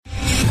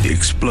The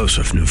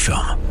explosive new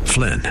film,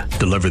 Flynn,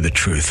 deliver the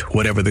truth,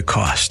 whatever the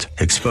cost,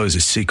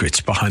 exposes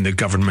secrets behind the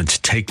government's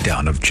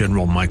takedown of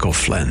General Michael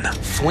Flynn.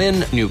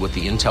 Flynn knew what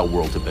the intel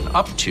world had been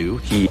up to.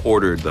 He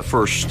ordered the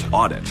first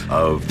audit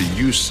of the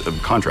use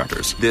of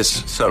contractors.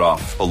 This set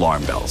off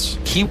alarm bells.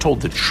 He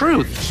told the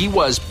truth. He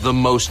was the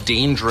most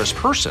dangerous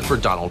person for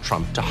Donald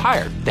Trump to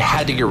hire. They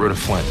had to get rid of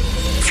Flynn.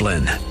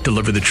 Flynn,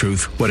 deliver the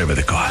truth, whatever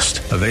the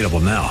cost. Available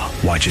now.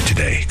 Watch it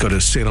today. Go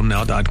to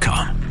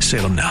salemnow.com.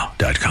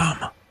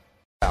 salemnow.com.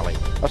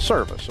 A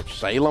service of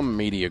Salem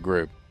Media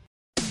Group.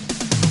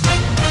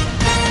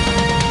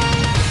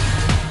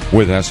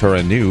 With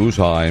SRN News,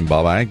 I'm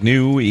Bob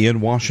Agnew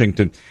in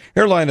Washington.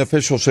 Airline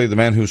officials say the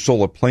man who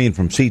stole a plane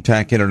from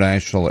SeaTac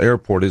International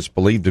Airport is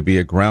believed to be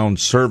a ground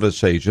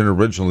service agent.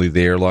 Originally,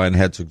 the airline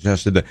had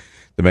suggested that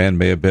the man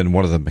may have been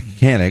one of the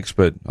mechanics,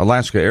 but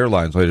Alaska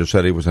Airlines later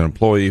said he was an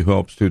employee who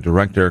helps to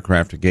direct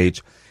aircraft to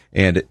gates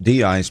and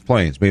de-ice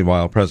planes.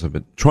 Meanwhile,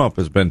 President Trump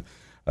has been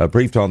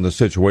briefed on the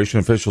situation.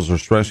 Officials are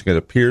stressing it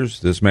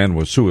appears this man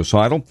was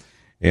suicidal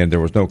and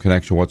there was no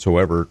connection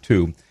whatsoever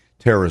to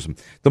terrorism.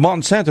 The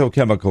Monsanto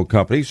Chemical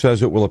Company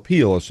says it will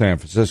appeal a San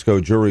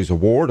Francisco jury's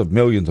award of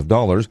millions of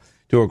dollars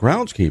to a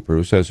groundskeeper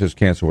who says his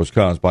cancer was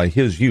caused by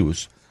his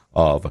use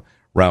of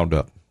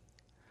Roundup.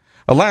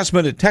 A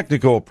last-minute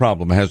technical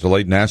problem has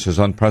delayed NASA's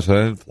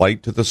unprecedented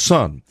flight to the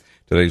sun.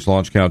 Today's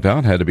launch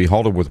countdown had to be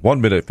halted with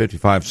 1 minute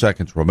 55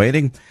 seconds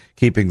remaining,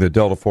 keeping the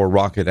Delta IV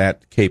rocket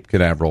at Cape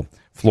Canaveral,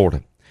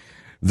 Florida.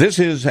 This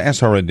is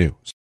SRN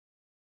News.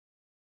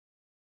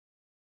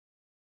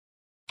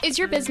 Is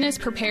your business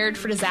prepared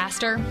for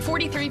disaster?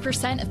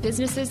 43% of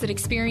businesses that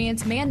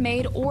experience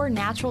man-made or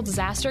natural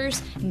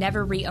disasters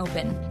never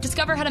reopen.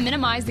 Discover how to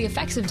minimize the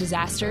effects of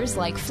disasters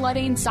like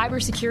flooding,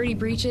 cybersecurity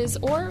breaches,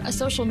 or a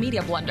social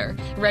media blunder.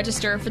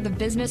 Register for the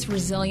Business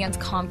Resilience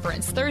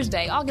Conference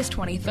Thursday, August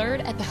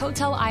 23rd at the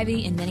Hotel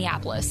Ivy in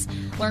Minneapolis.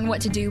 Learn what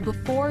to do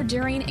before,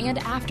 during, and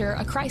after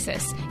a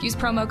crisis. Use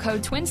promo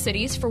code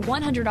TWINCITIES for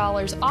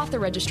 $100 off the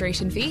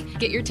registration fee.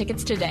 Get your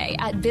tickets today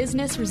at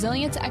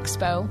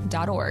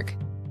businessresilienceexpo.org.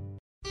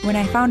 When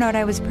I found out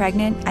I was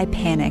pregnant, I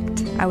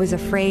panicked. I was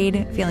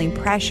afraid, feeling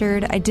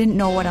pressured. I didn't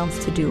know what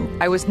else to do.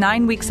 I was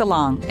 9 weeks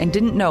along and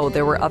didn't know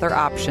there were other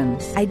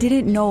options. I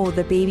didn't know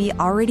the baby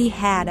already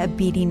had a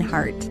beating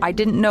heart. I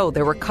didn't know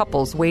there were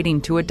couples waiting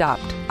to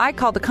adopt. I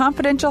called the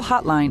confidential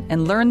hotline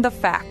and learned the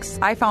facts.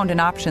 I found an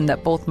option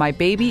that both my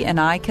baby and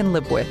I can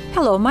live with.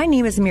 Hello, my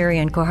name is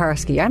Marianne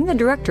Koharski. I'm the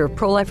director of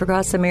Pro-Life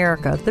Across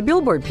America, the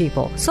Billboard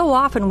people. So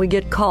often we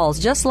get calls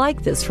just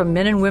like this from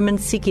men and women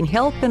seeking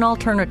help and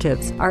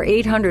alternatives. Our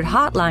 800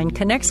 hotline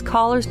connects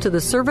callers to the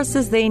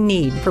services they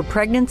need for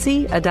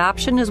pregnancy,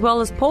 adoption, as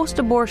well as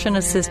post-abortion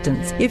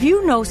assistance. If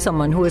you know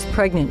someone who is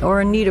pregnant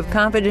or in need of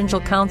confidential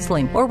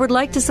counseling or would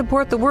like to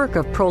support the work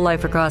of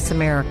Pro-Life Across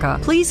America,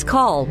 please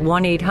call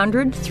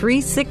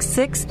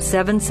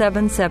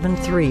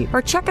 1-800-366-7773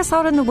 or check us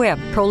out on the web,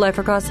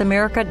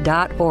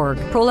 prolifeacrossamerica.org.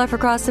 Pro-Life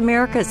Across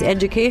America is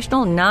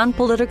educational,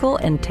 non-political,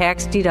 and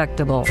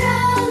tax-deductible.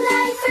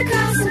 Pro-Life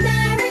Across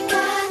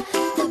America,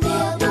 the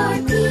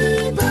Billboard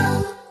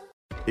people.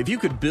 If you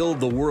could build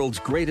the world's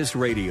greatest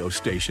radio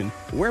station,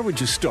 where would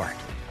you start?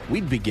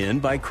 We'd begin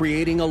by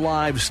creating a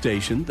live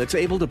station that's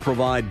able to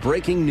provide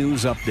breaking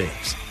news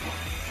updates.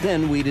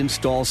 Then we'd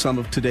install some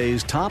of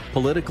today's top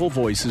political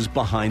voices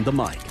behind the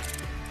mic.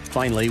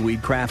 Finally,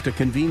 we'd craft a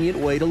convenient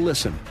way to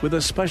listen with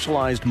a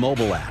specialized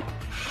mobile app.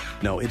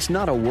 No, it's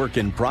not a work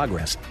in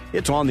progress.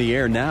 It's on the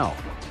air now.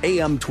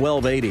 AM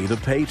 1280 The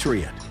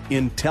Patriot.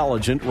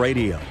 Intelligent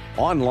radio.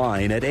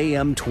 Online at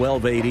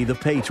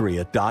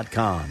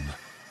am1280thepatriot.com.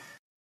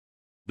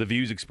 The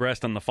views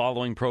expressed on the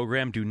following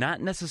program do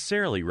not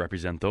necessarily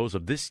represent those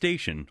of this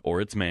station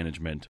or its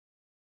management.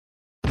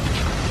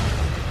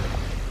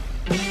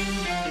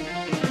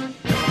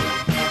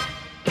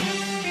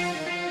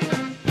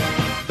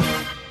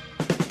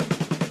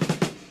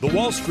 The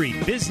Wall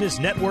Street Business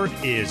Network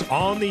is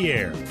on the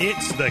air.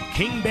 It's the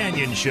King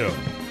Banaian Show.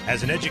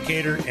 As an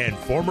educator and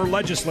former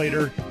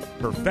legislator,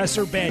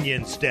 Professor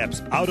Banaian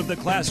steps out of the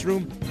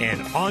classroom and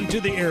onto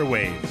the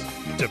airwaves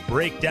to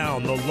break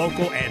down the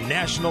local and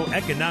national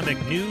economic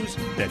news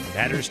that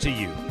matters to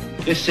you.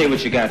 Just say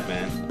what you got,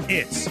 man.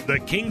 It's the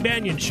King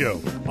Banaian Show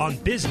on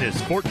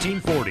Business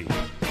 1440.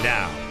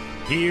 Now,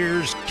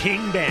 here's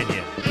King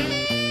Banaian.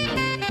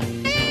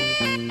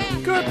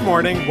 Good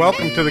morning.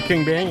 Welcome to the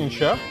King Banaian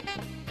Show.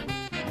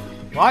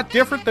 A lot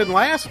different than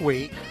last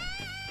week.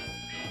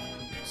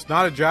 It's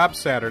not a job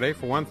Saturday,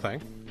 for one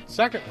thing.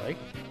 Secondly,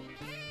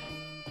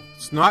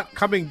 it's not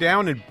coming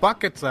down in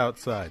buckets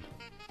outside.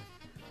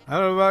 I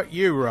don't know about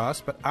you,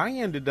 Ross, but I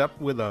ended up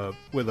with a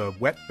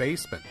wet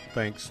basement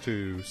thanks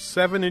to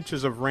 7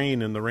 inches of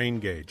rain in the rain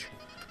gauge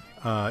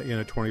in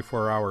a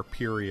 24-hour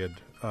period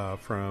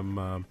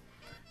from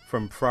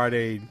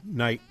Friday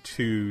night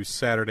to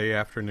Saturday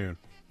afternoon.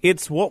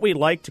 It's what we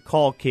like to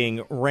call,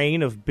 King,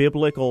 rain of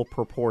biblical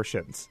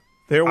proportions.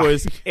 There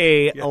was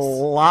a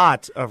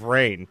lot of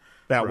rain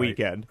that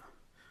weekend.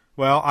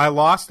 Well, I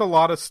lost a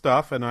lot of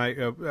stuff, and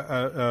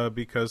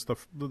because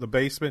the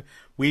basement,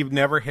 we've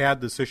never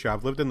had this issue.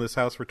 I've lived in this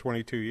house for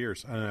 22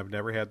 years, and I've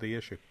never had the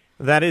issue.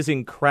 That is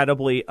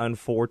incredibly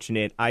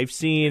unfortunate. I've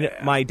seen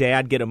my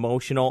dad get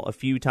emotional a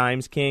few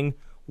times, King.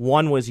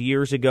 One was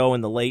years ago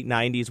in the late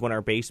 90s when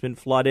our basement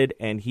flooded,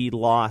 and he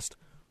lost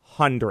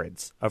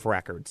hundreds of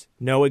records.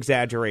 No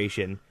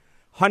exaggeration.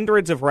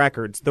 Hundreds of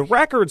records. The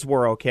records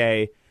were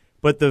okay,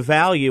 but the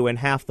value and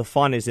half the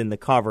fun is in the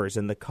covers,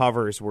 and the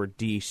covers were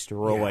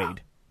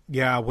destroyed.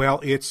 Yeah, well,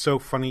 it's so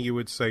funny you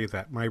would say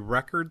that. My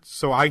records,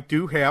 so I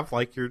do have,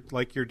 like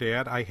your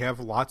dad, I have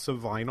lots of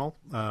vinyl.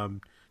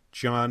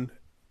 John,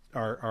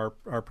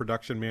 our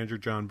production manager,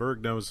 John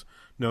Berg, knows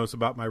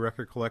about my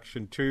record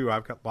collection too.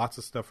 I've got lots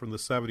of stuff from the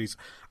 70s.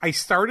 I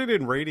started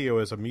in radio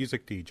as a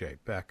music DJ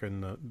back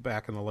in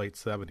the late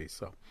 70s.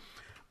 So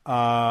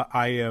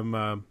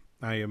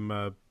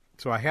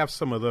so I have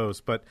some of those.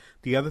 But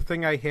the other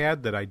thing I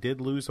had that I did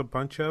lose a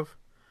bunch of,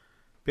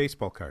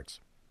 baseball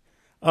cards.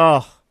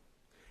 Oh,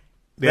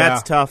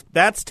 that's tough.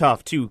 That's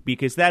tough too,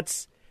 because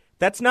that's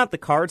not the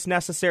cards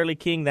necessarily,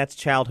 King. That's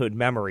childhood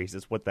memories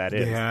is what that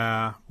is.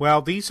 Yeah.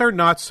 Well, these are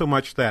not so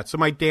much that. So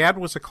my dad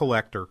was a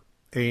collector,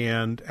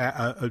 and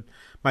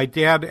my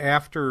dad,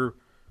 after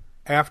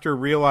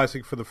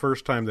realizing for the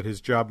first time that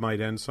his job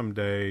might end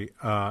someday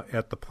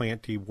at the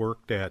plant he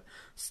worked at,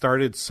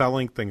 started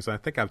selling things. I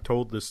think I've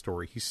told this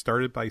story. He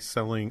started by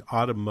selling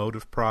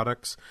automotive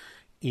products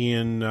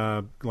in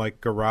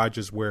like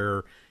garages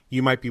where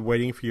you might be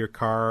waiting for your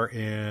car,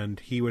 and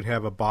he would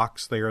have a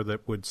box there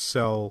that would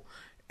sell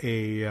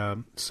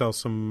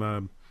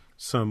some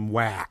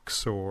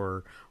wax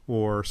or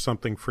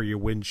something for your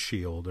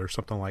windshield or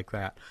something like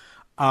that.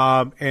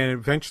 And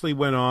eventually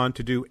went on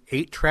to do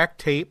 8-track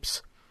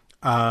tapes,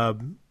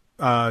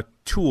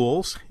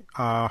 tools,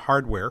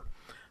 hardware,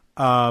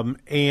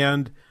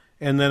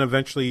 and then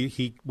eventually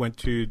he went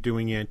to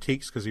doing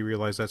antiques because he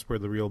realized that's where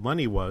the real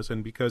money was,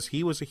 and because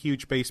he was a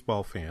huge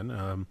baseball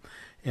fan.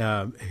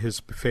 His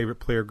favorite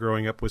player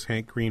growing up was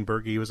Hank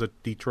Greenberg. He was a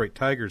Detroit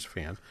Tigers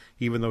fan,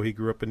 even though he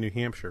grew up in New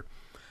Hampshire.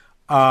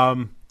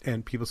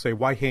 And people say,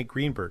 "Why Hank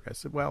Greenberg?" I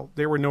said, "Well,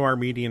 there were no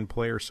Armenian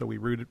players, so we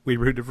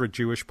rooted for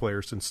Jewish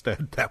players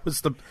instead. That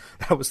was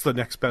the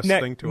next best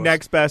thing to us.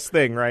 Next best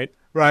thing, right?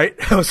 Right.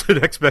 That was the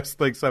next best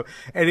thing. So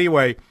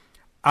anyway,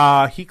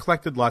 he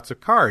collected lots of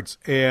cards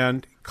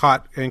and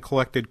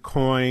collected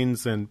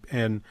coins,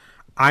 and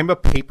I'm a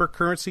paper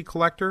currency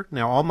collector.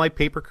 Now, all my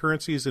paper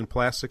currency is in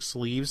plastic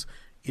sleeves.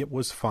 It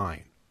was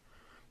fine.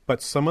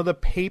 But some of the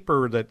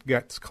paper that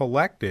gets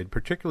collected,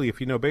 particularly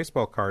if you know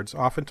baseball cards,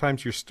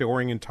 oftentimes you're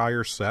storing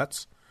entire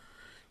sets.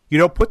 You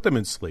don't put them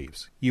in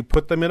sleeves. You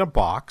put them in a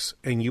box,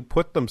 and you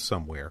put them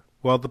somewhere.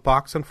 Well, the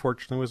box,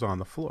 unfortunately, was on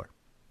the floor.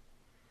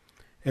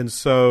 And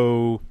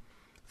so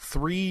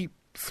three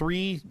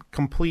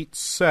complete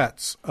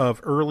sets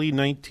of early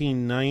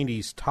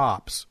 1990s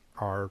tops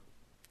are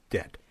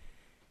dead.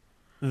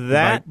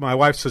 My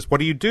wife says, "What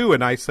do you do?"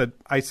 And I said,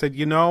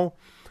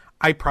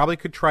 I probably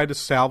could try to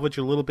salvage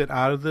a little bit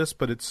out of this,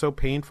 but it's so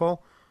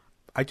painful.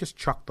 I just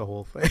chucked the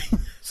whole thing.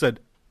 Said,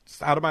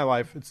 "It's out of my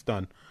life. It's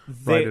done.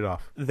 Write it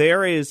off."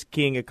 There is,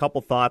 King, a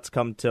couple thoughts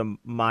come to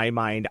my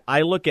mind.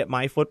 I look at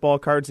my football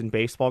cards and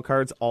baseball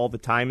cards all the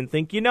time and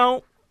think,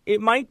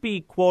 it might be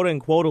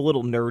quote-unquote a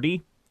little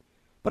nerdy,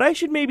 but I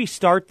should maybe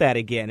start that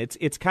again.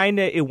 It's kind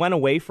of, it went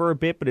away for a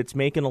bit, but it's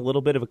making a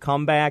little bit of a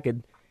comeback,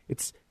 and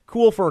it's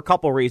cool for a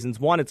couple reasons.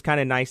 One, it's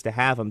kind of nice to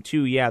have them.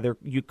 Two,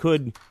 you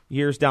could,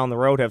 years down the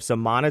road, have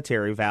some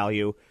monetary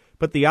value.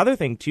 But the other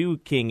thing, too,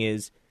 King,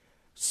 is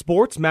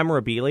sports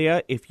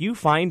memorabilia. If you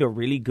find a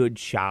really good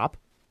shop,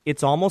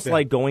 it's almost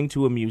like going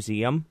to a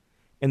museum.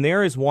 And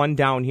there is one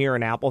down here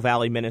in Apple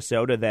Valley,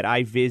 Minnesota, that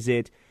I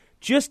visit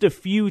just a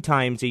few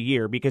times a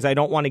year because I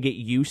don't want to get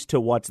used to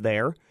what's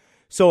there.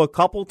 So a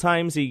couple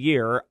times a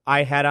year,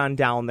 I head on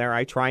down there.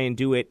 I try and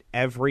do it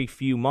every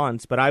few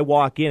months, but I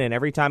walk in, and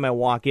every time I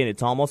walk in,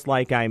 it's almost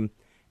like I'm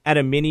at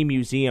a mini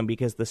museum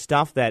because the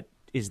stuff that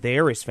is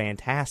there is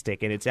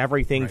fantastic, and it's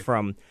everything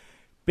from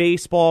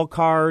baseball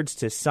cards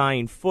to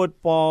signed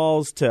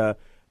footballs to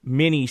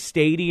mini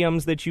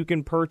stadiums that you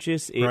can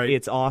purchase.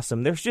 It's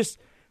awesome. There's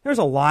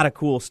a lot of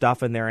cool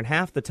stuff in there, and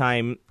half the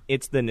time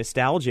it's the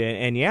nostalgia.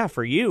 And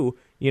for you,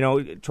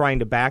 trying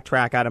to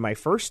backtrack out of my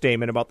first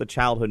statement about the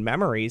childhood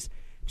memories,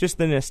 just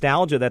the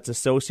nostalgia that's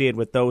associated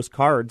with those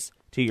cards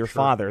to your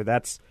father.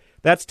 That's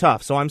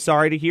tough. So I'm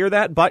sorry to hear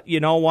that, but you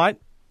know what?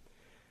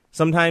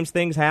 Sometimes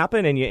things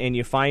happen, and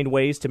you find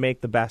ways to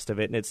make the best of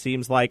it. And it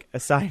seems like,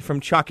 aside from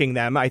chucking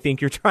them, I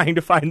think you're trying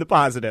to find the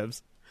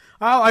positives.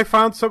 Oh, I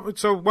found some.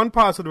 So one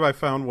positive I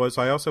found was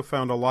I also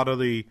found a lot of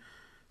the.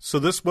 So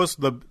this was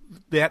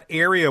that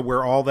area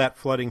where all that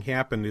flooding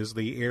happened is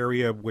the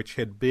area which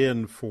had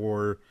been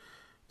for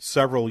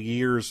several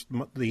years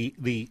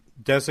the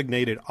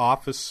designated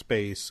office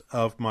space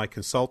of my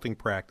consulting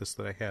practice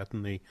that I had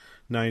in the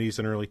 90s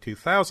and early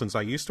 2000s.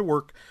 I used to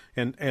work,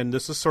 and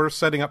this is sort of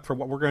setting up for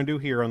what we're going to do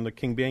here on the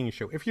King Banyan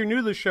Show. If you're new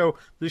to the show,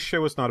 this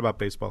show is not about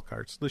baseball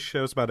cards. This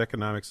show is about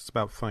economics. It's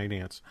about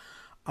finance.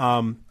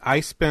 I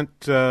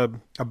spent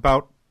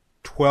about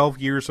 12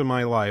 years of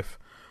my life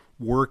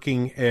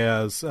working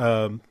as,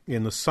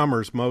 in the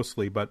summers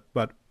mostly, but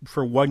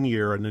for 1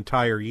 year, an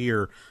entire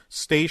year,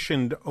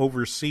 stationed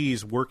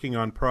overseas working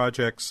on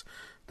projects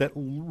that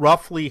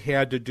roughly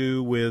had to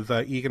do with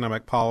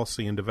economic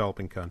policy in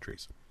developing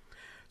countries.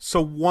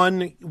 So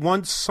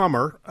one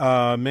summer,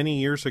 many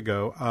years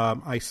ago,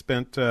 I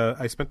spent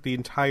the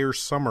entire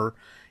summer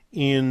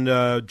in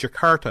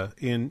Jakarta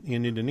in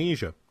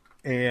Indonesia,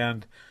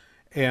 and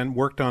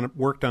worked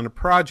on a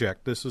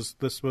project. This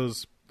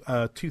was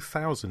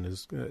 2000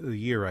 is the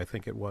year, I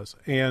think it was.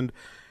 And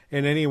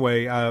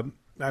anyway, I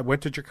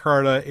went to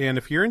Jakarta, and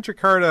if you're in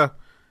Jakarta,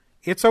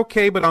 it's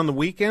okay, but on the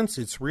weekends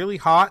it's really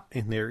hot,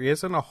 and there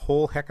isn't a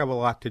whole heck of a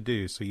lot to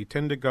do. So you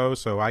tend to go.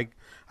 So I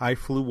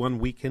flew one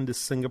weekend to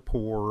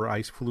Singapore.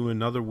 I flew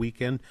another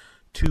weekend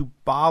to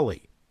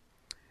Bali.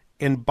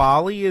 And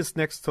Bali is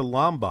next to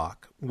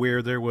Lombok,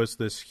 where there was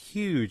this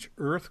huge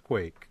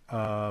earthquake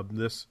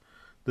this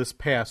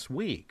past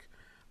week.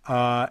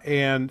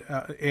 And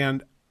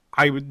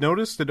I would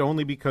notice it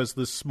only because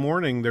this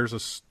morning there's a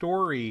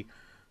story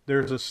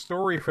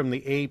from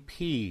the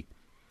AP.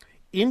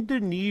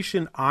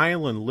 Indonesian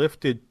island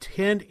lifted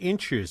 10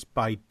 inches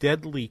by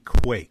deadly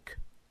quake.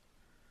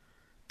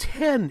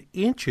 10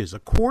 inches, a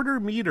quarter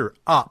meter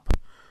up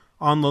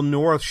on the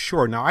North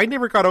Shore. Now, I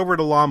never got over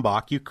to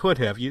Lombok. You could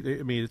have.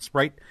 It's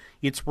right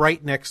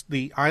next.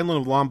 The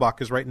island of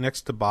Lombok is right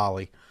next to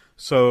Bali.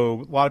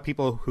 So a lot of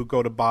people who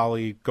go to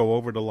Bali go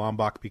over to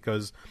Lombok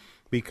because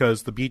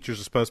the beaches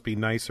are supposed to be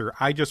nicer.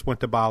 I just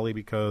went to Bali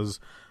because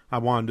I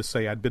wanted to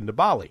say I'd been to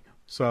Bali.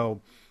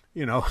 So,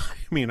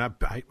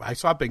 I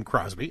saw Bing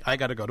Crosby. I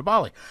got to go to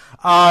Bali.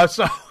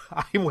 So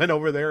I went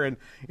over there, and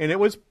it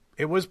was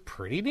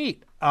pretty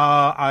neat.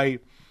 I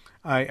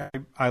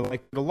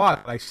liked it a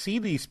lot. I see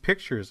these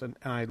pictures, and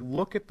I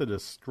look at the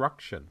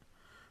destruction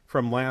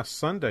from last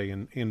Sunday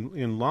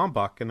in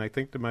Lombok, and I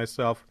think to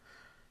myself,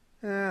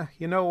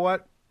 you know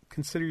what?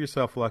 Consider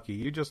yourself lucky.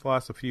 You just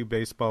lost a few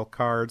baseball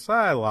cards.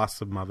 I lost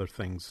some other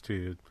things,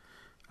 too.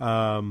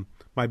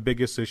 My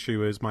biggest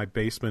issue is my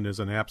basement is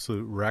an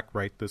absolute wreck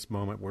right this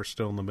moment. We're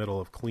still in the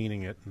middle of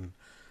cleaning it, and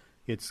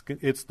it's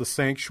the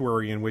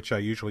sanctuary in which I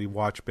usually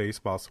watch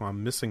baseball, so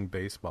I'm missing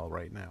baseball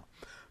right now.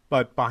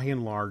 But by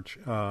and large,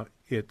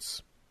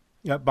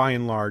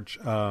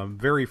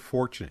 very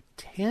fortunate.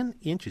 10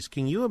 inches.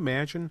 Can you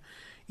imagine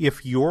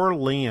if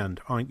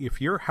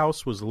your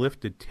house was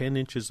lifted 10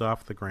 inches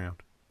off the ground?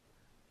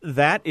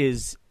 That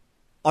is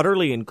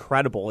utterly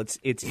incredible. It's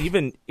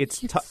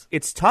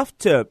tough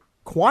to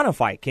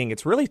quantify, King.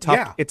 It's really tough.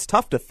 Yeah. It's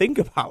tough to think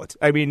about.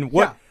 I mean,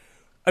 what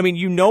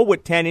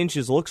 10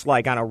 inches looks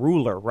like on a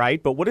ruler,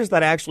 right? But what does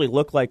that actually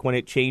look like when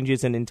it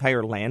changes an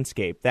entire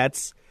landscape?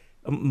 That's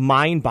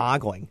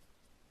mind-boggling.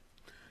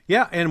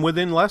 Yeah, and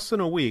within less than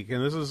a week,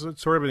 and this is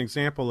sort of an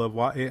example of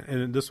why,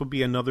 and this will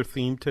be another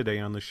theme today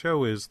on the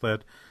show, is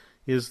that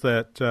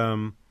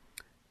the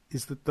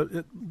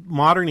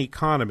modern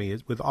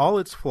economy, with all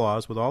its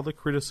flaws, with all the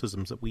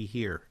criticisms that we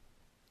hear,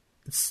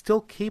 it's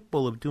still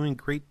capable of doing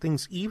great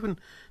things, even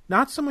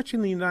not so much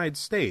in the United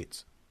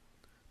States,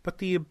 but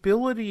the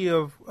ability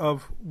of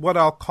what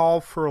I'll call,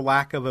 for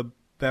lack of a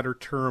better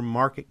term,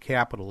 market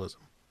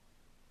capitalism,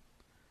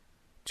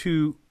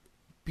 to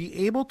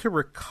be able to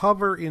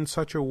recover in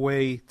such a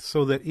way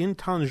so that in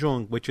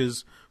Tanjung, which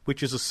is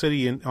a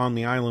city on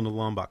the island of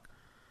Lombok,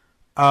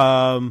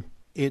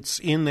 it's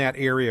in that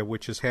area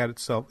which has had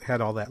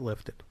all that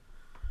lifted.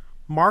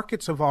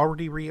 Markets have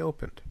already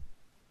reopened.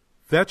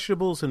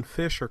 Vegetables and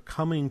fish are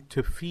coming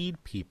to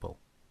feed people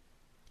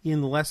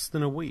in less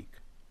than a week.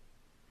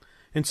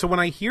 And so when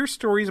I hear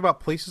stories about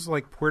places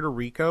like Puerto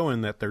Rico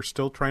and that they're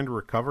still trying to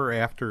recover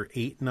after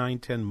 8, 9,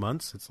 10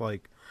 months, it's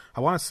like, I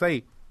want to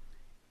say,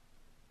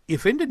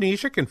 if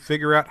Indonesia can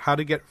figure out how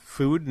to get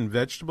food and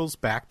vegetables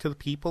back to the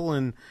people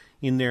in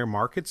their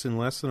markets in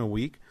less than a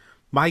week,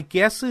 my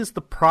guess is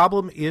the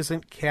problem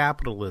isn't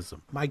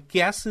capitalism. My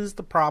guess is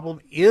the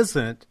problem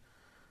isn't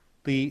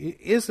the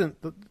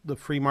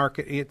free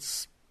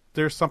market.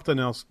 There's something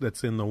else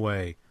that's in the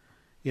way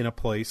in a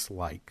place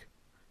like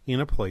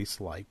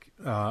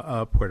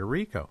Puerto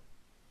Rico.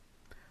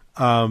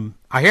 I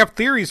have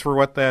theories for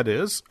what that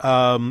is.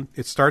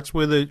 It starts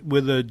with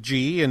a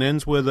G and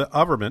ends with a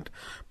government,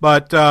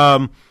 but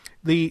I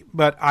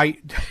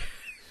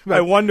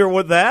wonder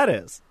what that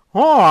is.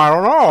 Oh, I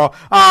don't know.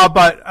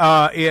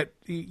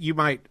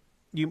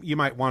 You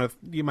might want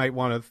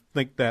to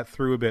think that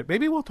through a bit.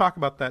 Maybe we'll talk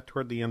about that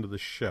toward the end of the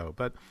show.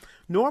 But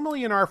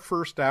normally in our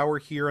first hour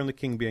here on the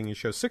King Banyan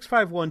Show,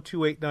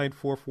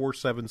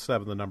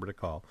 651-289-4477, the number to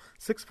call.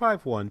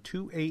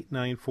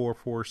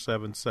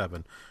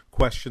 651-289-4477.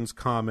 Questions,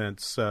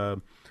 comments,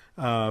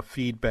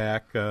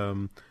 feedback.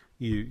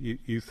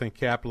 You think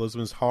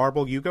capitalism is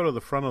horrible? You go to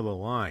the front of the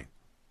line.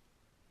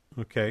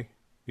 Okay?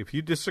 If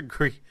you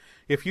disagree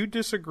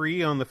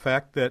on the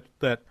fact that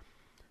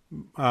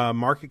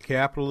market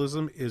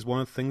capitalism is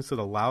one of the things that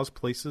allows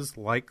places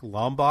like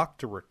Lombok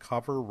to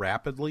recover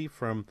rapidly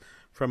from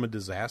a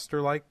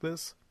disaster like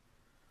this,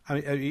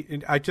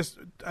 I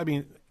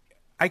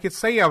could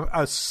say a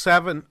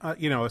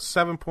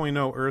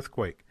 7.0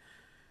 earthquake,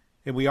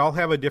 and we all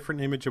have a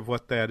different image of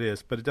what that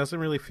is, but it doesn't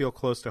really feel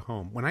close to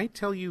home. When I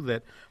tell you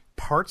that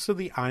parts of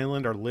the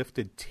island are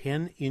lifted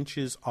 10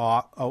 inches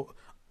up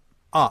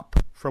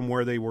from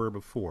where they were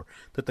before,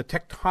 that the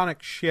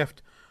tectonic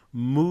shift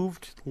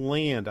moved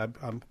land.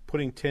 I'm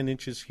putting 10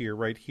 inches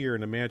right here,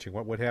 and imagine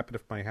what would happen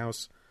if my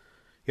house,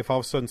 if all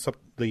of a sudden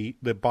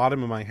the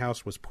bottom of my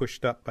house was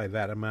pushed up by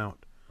that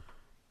amount.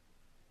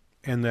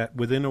 And that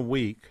within a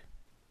week,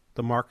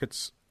 the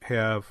markets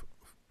have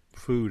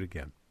food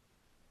again.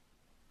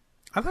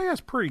 I think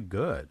that's pretty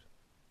good.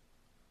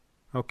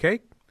 Okay?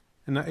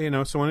 And,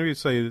 so whenever you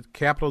say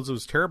capitalism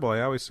is terrible,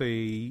 I always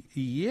say,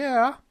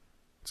 yeah,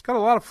 it's got a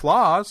lot of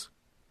flaws.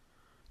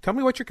 Tell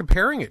me what you're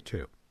comparing it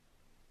to.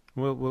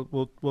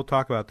 We'll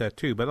talk about that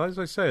too. But as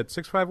I said,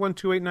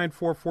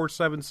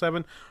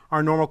 651-289-4477.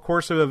 Our normal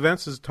course of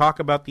events is to talk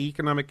about the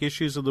economic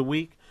issues of the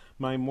week.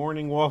 My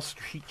morning Wall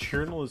Street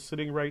Journal is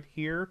sitting right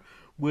here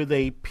with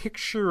a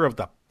picture of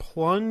the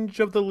plunge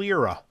of the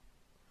Lira.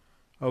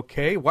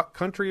 Okay, what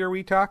country are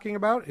we talking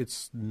about?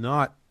 It's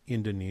not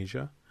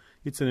Indonesia.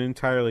 It's an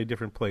entirely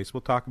different place.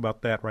 We'll talk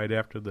about that right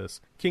after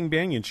this. King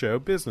Banyan Show,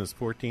 Business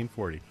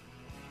 1440.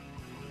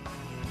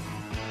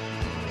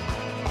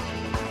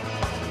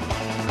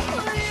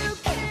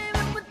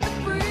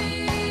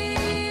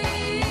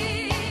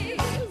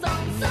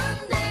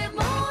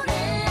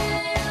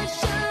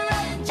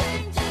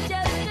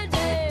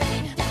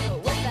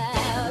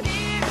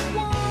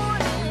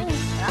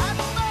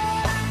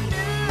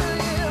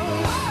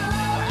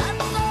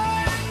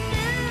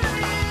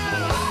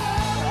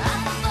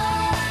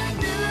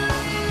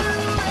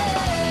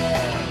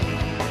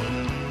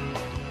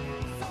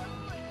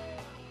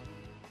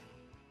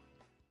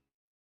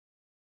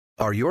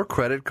 Are your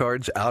credit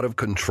cards out of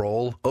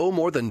control? Owe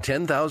more than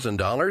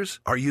 $10,000?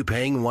 Are you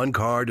paying one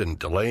card and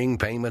delaying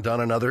payment on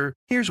another?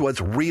 Here's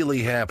what's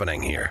really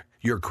happening here.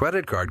 Your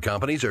credit card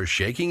companies are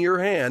shaking your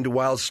hand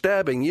while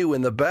stabbing you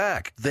in the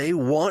back. They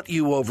want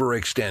you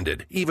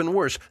overextended. Even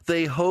worse,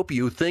 they hope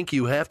you think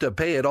you have to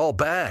pay it all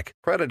back.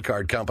 Credit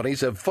card companies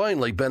have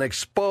finally been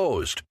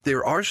exposed.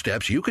 There are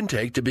steps you can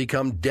take to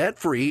become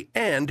debt-free,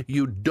 and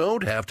you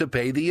don't have to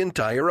pay the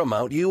entire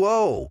amount you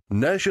owe.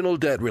 National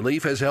Debt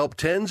Relief has helped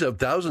tens of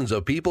thousands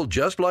of people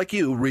just like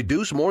you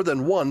reduce more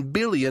than $1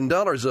 billion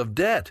of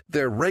debt.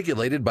 They're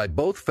regulated by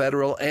both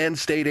federal and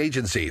state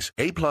agencies,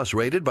 A+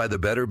 rated by the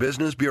Better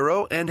Business Bureau,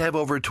 and have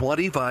over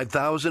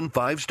 25,000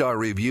 5-star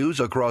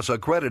reviews across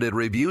accredited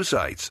review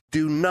sites.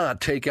 Do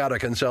not take out a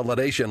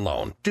consolidation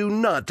loan. Do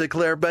not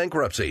declare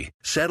bankruptcy.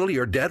 Settle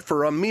your debt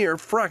for a mere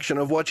fraction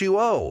of what you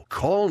owe.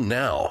 Call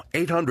now.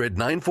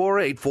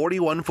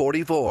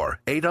 800-948-4144.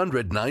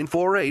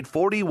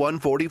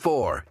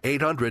 800-948-4144.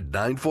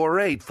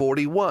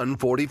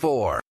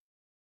 800-948-4144.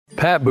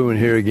 Pat Boone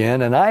here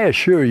again, and I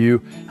assure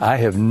you, I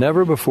have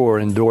never before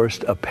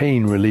endorsed a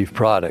pain relief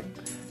product.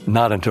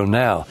 Not until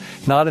now.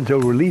 Not until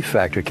Relief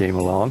Factor came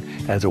along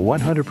as a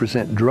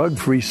 100%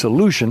 drug-free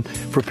solution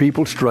for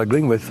people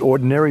struggling with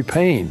ordinary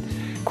pain.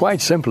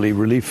 Quite simply,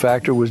 Relief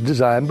Factor was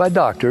designed by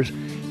doctors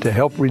to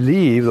help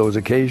relieve those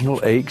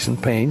occasional aches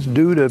and pains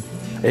due to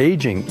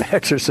aging,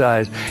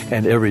 exercise,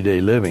 and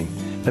everyday living.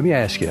 Let me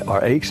ask you,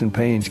 are aches and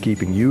pains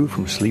keeping you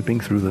from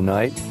sleeping through the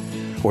night?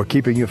 Or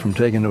keeping you from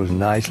taking those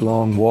nice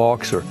long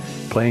walks or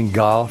playing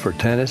golf or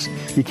tennis?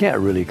 You can't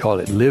really call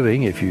it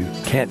living if you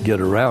can't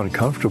get around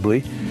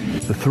comfortably.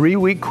 The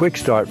 3-week quick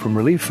start from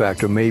Relief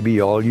Factor may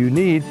be all you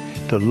need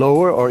to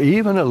lower or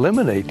even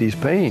eliminate these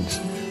pains.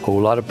 A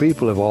whole lot of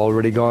people have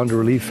already gone to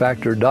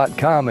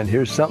ReliefFactor.com, and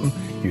here's something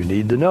you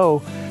need to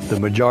know. The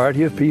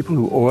majority of people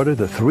who order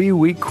the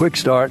 3-week quick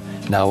start,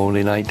 now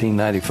only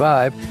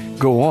 $19.95,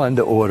 go on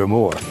to order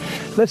more.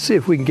 Let's see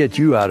if we can get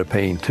you out of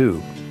pain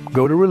too.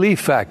 Go to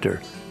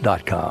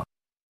ReliefFactor.com.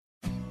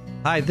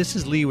 Hi, this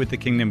is Lee with the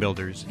Kingdom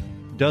Builders.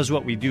 Does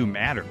what we do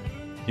matter?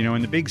 You know,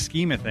 in the big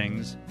scheme of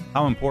things,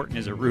 how important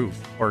is a roof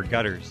or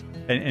gutters?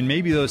 And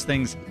maybe those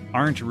things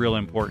aren't real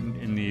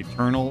important in the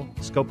eternal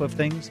scope of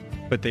things,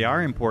 but they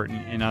are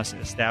important in us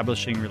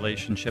establishing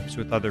relationships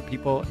with other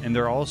people, and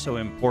they're also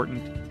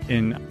important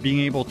in being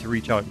able to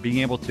reach out, being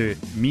able to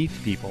meet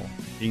people,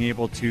 being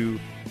able to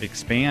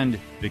expand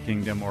the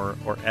kingdom or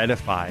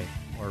edify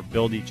or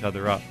build each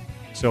other up.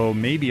 So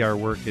maybe our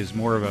work is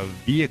more of a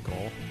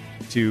vehicle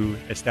to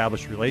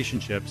establish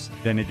relationships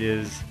than it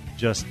is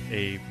just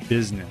a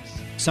business.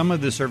 Some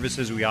of the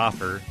services we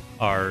offer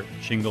are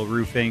shingle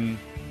roofing,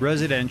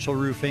 residential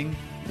roofing.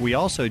 We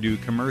also do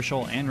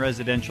commercial and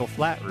residential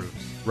flat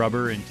roofs,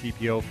 rubber and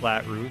TPO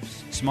flat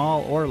roofs,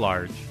 small or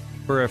large.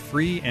 For a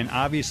free and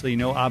obviously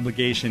no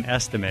obligation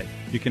estimate,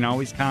 you can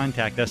always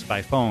contact us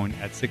by phone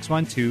at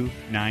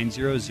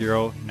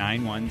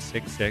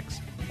 612-900-9166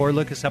 or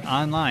look us up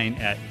online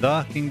at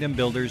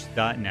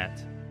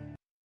thekingdombuilders.net.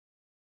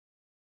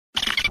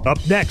 Up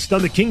next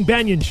on The King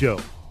Banyan Show,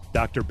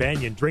 Dr.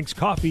 Banyan drinks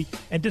coffee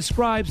and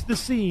describes the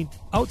scene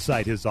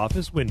outside his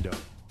office window.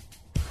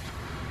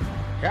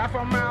 half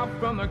a mile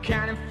from the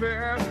county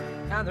fair,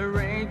 and the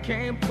rain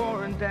came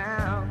pouring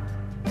down.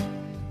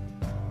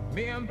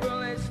 Me and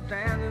Billy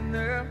standing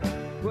there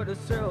with a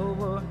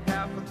silver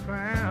half a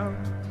crown.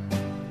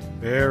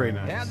 Very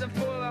nice. Hands are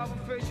full of a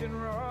fishing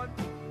rod.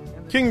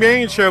 King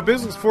Banyan Show,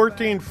 Business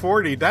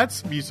 1440.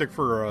 That's music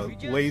for a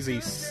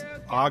lazy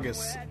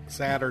August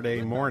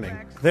Saturday morning.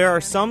 There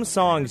are some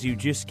songs you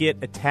just get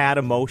a tad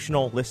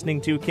emotional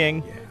listening to,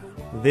 King.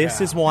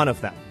 This is one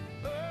of them.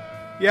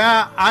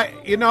 Yeah,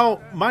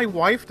 my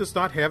wife does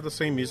not have the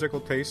same musical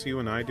taste you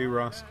and I do,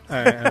 Ross.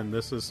 And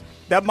this is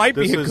that might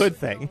be a good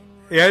thing.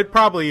 Yeah, it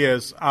probably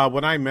is.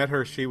 When I met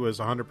her, she was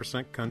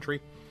 100%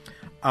 country.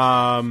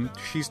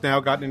 She's now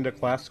gotten into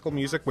classical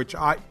music, which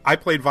I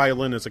played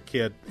violin as a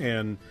kid,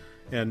 and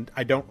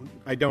I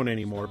don't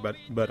anymore.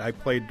 But I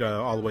played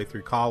all the way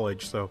through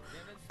college, so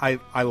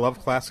I love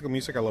classical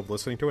music. I love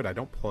listening to it. I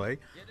don't play.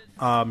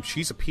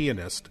 She's a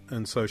pianist,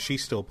 and so she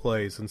still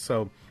plays, and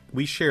so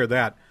we share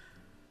that.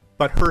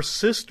 But her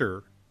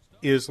sister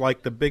is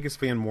like the biggest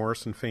Van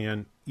Morrison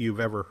fan you've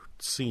ever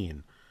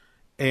seen.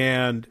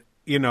 And,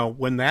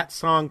 when that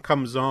song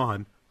comes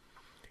on,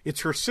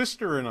 it's her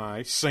sister and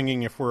I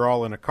singing if we're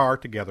all in a car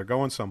together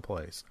going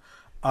someplace.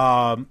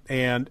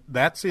 And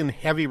that's in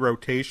heavy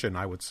rotation,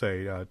 I would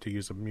say, to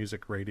use a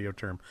music radio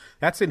term.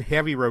 That's in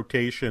heavy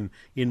rotation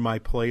in my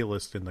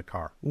playlist in the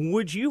car.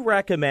 Would you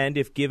recommend,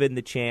 if given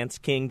the chance,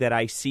 King, that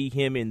I see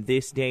him in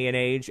this day and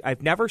age?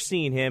 I've never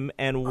seen him,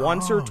 and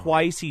once or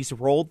twice he's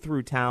rolled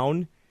through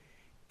town,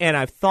 and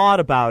I've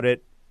thought about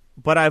it,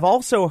 but I've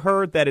also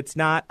heard that it's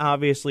not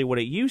obviously what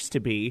it used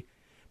to be.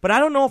 But I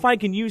don't know if I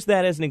can use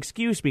that as an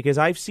excuse, because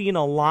I've seen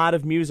a lot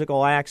of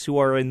musical acts who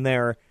are in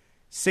their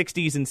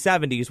 60s and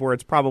 70s where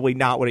it's probably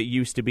not what it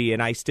used to be,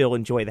 and I still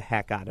enjoy the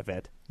heck out of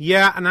it.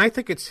 Yeah, and I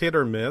think it's hit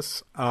or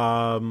miss.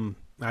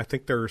 I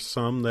think there are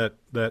some that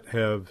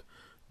have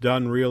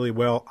done really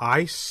well.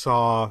 I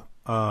saw,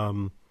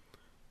 I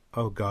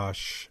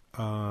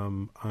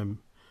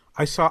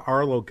saw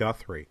Arlo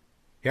Guthrie.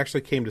 He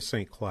actually came to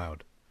St.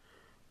 Cloud,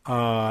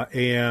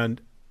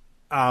 and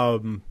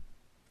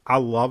I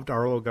loved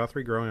Arlo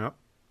Guthrie growing up.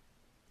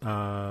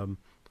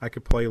 I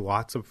could play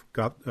lots of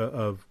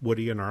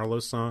Woody and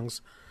Arlo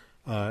songs.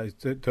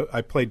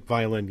 I played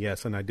violin,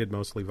 yes, and I did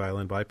mostly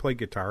violin, but I played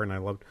guitar, and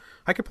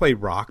I could play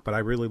rock, but I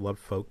really loved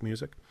folk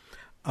music.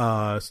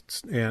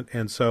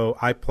 And so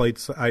I played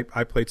some.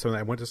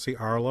 I went to see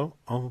Arlo.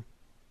 Oh,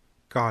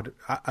 God,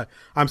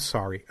 I'm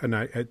sorry, and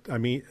I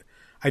mean,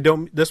 I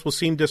don't. This will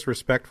seem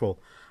disrespectful.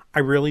 I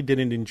really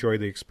didn't enjoy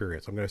the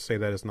experience. I'm going to say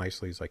that as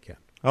nicely as I can.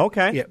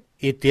 Okay.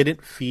 It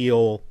didn't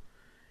feel.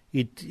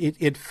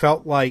 It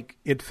felt like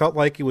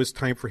it was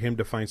time for him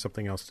to find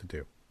something else to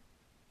do.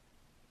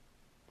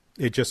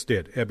 It just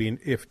did. I mean,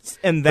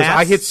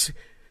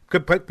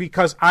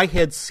 because I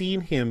had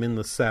seen him in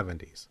the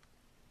 70s.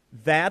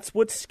 That's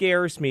what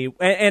scares me.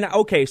 And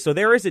okay, so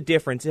there is a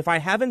difference. If I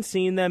haven't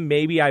seen them,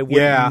 maybe I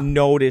wouldn't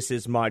notice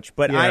as much.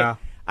 But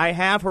I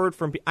have heard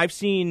from. I've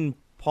seen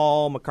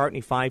Paul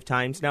McCartney 5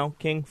 times now.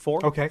 King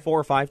 4, okay, 4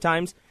 or 5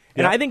 times,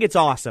 and I think it's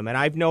awesome. And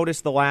I've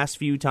noticed the last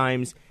few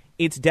times.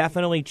 It's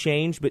definitely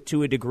changed, but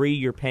to a degree,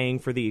 you're paying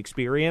for the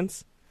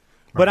experience.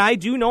 Right. But I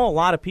do know a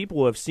lot of people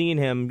who have seen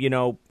him,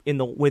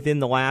 within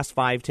the last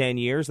 5-10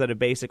 years that have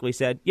basically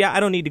said, "Yeah, I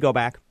don't need to go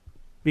back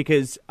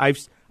because I've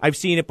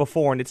seen it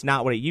before and it's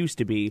not what it used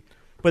to be."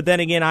 But then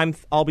again,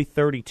 I'll be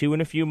 32 in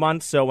a few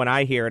months, so when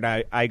I hear it,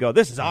 I go,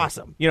 "This is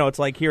awesome!" It's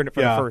like hearing it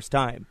for the first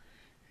time.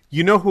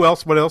 You know who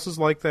else? What else is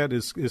like that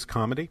is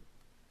comedy.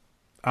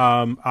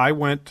 I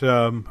went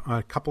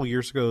a couple of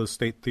years ago to the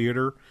State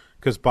Theater.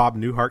 Because Bob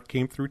Newhart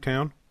came through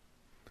town.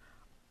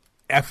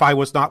 If I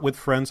was not with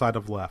friends, I'd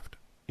have left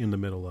in the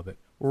middle of it.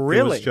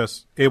 Really?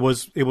 It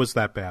was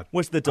that bad.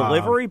 Was the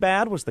delivery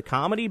bad? Was the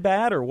comedy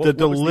bad? Or what? The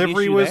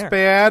delivery was there?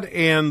 bad,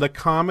 and the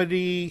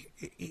comedy.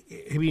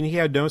 I mean, he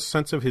had no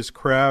sense of his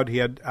crowd. He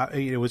had.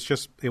 It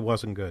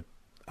wasn't good.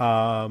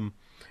 And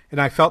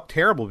I felt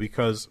terrible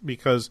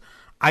because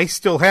I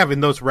still have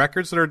in those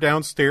records that are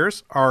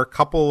downstairs are a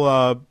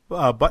couple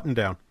button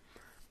down,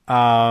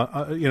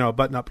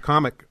 button up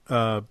comic.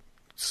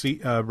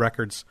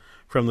 Records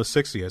from the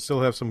 60s. I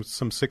still have some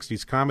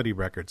 60s comedy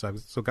records. I've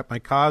still got my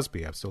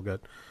Cosby. I've still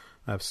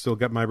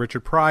got my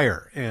Richard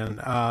Pryor,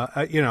 and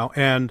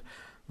and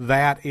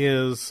that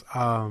is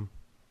and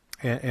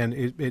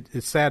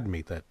it saddened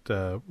me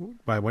that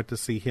I went to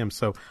see him.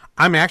 So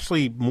I'm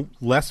actually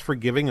less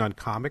forgiving on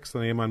comics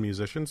than I am on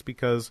musicians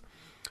because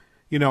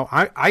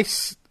I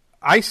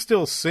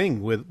still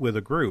sing with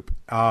a group.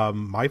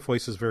 My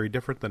voice is very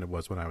different than it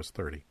was when I was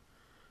 30.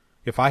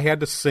 If I had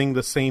to sing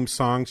the same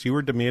songs, you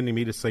were demanding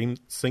me to sing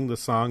the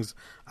songs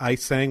I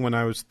sang when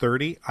I was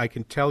 30, I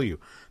can tell you,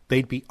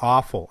 they'd be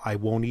awful. I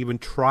won't even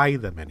try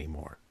them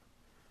anymore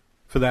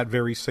for that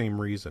very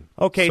same reason.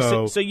 Okay,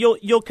 so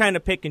you'll kind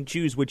of pick and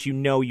choose what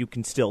you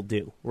can still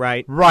do,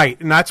 right? Right,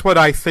 and that's what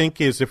I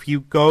think is if you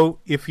go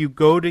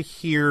to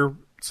hear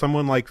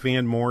someone like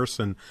Van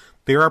Morrison,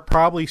 there are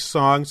probably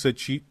songs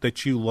that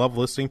you love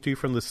listening to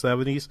from the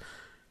 70s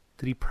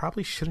that he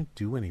probably shouldn't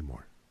do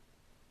anymore.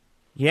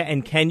 Yeah,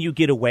 and can you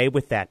get away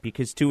with that?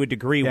 Because to a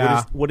degree,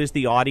 what does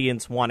the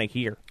audience want to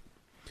hear?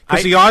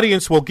 Because the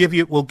audience will give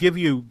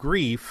you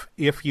grief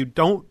if you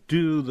don't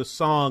do the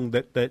song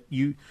that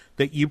you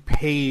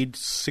paid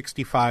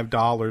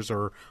 $65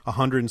 or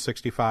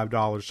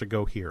 $165 to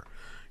go hear,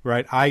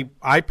 right?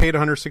 I paid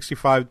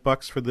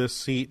 $165 for this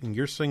seat, and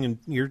you're singing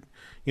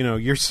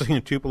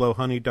Tupelo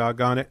Honey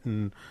Dog on it,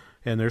 and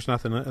there's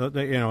nothing,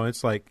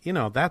 it's like,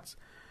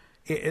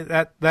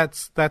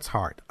 that's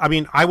hard. I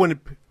mean, I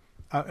wouldn't.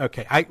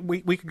 Okay,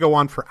 we could go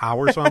on for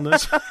hours on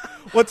this.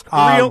 Let's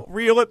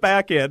reel it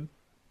back in.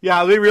 Yeah,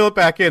 let me reel it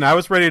back in. I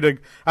was ready to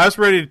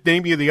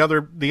name you the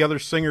other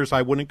singers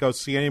I wouldn't go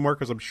see anymore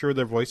because I'm sure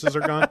their voices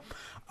are gone.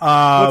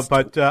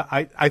 But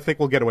I think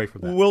we'll get away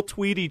from that. We'll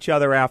tweet each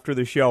other after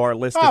the show our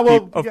list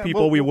of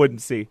people we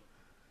wouldn't see.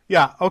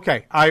 Yeah.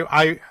 Okay.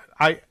 I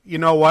you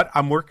know what?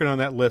 I'm working on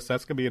that list.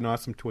 That's gonna be an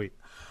awesome tweet.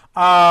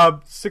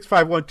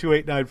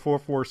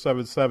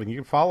 651-289-4477. You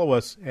can follow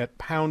us at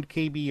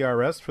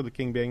 #KBRS for the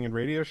King Banyan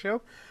Radio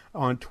Show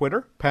on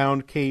Twitter,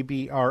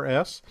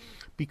 #KBRS.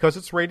 Because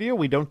it's radio,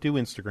 we don't do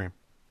Instagram.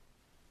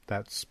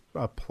 That's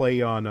a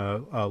play on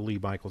a Lee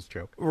Michaels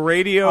joke.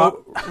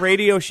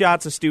 Radio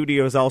shots of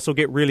studios also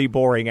get really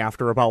boring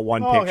after about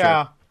one picture.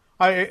 Yeah,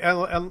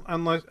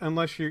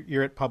 unless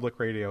you're at public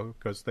radio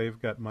because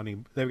they've got money.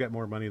 They've got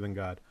more money than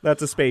God.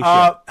 That's a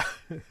spaceship.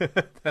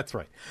 That's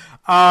right.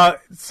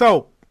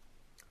 So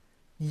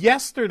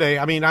yesterday,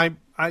 I mean, I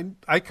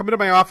come into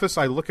my office.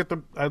 I look at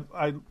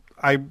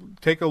I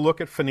take a look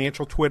at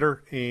financial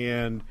Twitter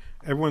and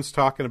everyone's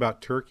talking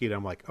about Turkey, and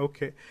I'm like,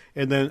 okay.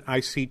 And then I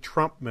see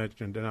Trump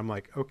mentioned, and I'm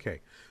like,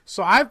 okay.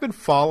 So I've been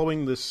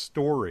following this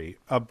story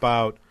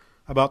about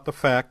the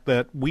fact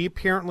that we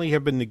apparently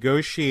have been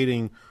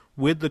negotiating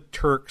with the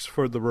Turks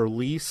for the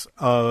release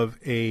of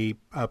a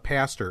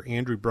pastor,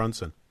 Andrew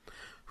Brunson,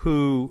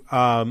 who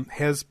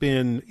has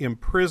been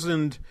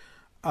imprisoned,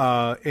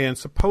 and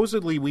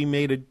supposedly we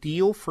made a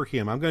deal for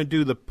him. I'm going to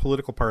do the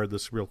political part of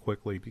this real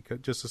quickly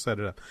just to set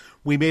it up.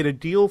 We made a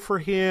deal for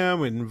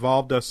him. It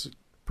involved us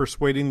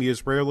persuading the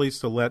Israelis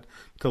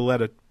to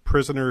let a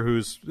prisoner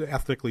who's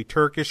ethnically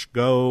Turkish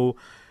go.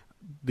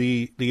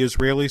 The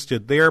Israelis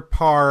did their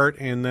part,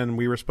 and then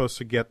we were supposed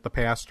to get the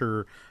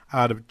pastor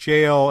out of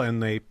jail,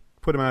 and they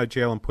put him out of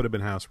jail and put him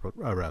in house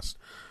arrest.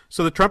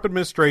 So the Trump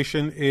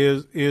administration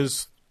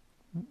is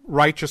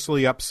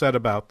righteously upset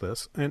about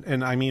this,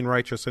 and I mean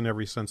righteous in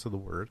every sense of the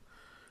word.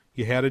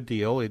 You had a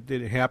deal; it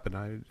didn't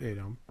happen.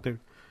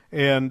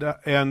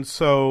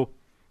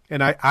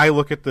 And I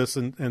look at this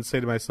and say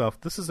to myself,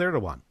 this is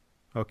Erdogan,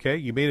 okay?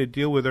 You made a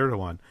deal with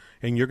Erdogan,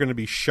 and you're going to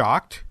be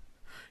shocked,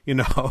 you're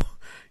going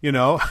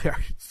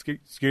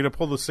to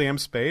pull the Sam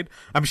Spade.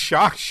 I'm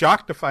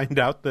shocked to find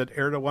out that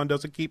Erdogan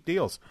doesn't keep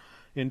deals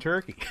in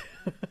Turkey.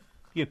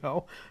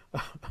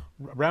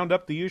 Round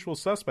up the usual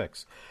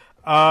suspects.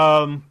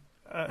 You're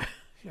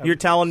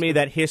telling me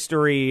that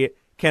history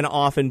can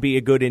often be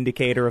a good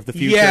indicator of the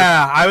future.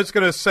 Yeah, I was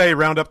going to say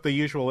round up the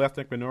usual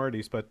ethnic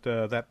minorities, but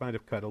that might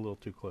have cut a little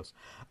too close.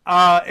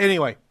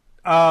 Anyway,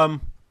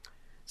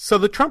 so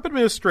the Trump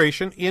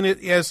administration,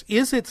 as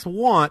is its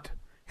wont,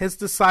 has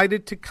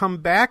decided to come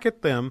back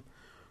at them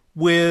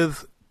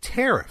with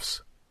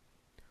tariffs.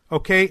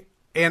 Okay,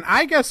 and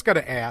I guess got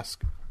to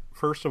ask,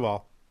 first of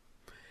all,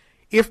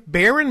 if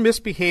Barron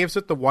misbehaves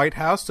at the White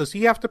House, does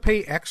he have to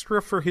pay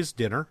extra for his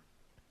dinner?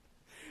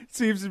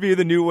 Seems to be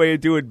the new way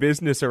of doing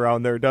business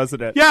around there,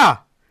 doesn't it? Yeah.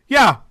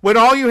 When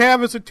all you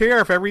have is a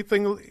tariff,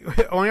 everything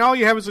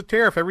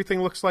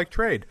looks like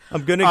trade.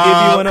 I'm going to give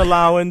you an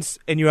allowance,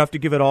 and you have to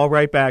give it all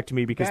right back to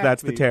me because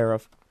that's the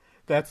tariff.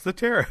 That's the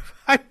tariff,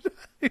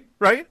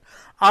 right?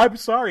 I'm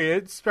sorry,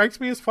 it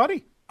strikes me as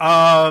funny.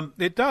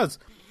 It does,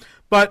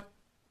 but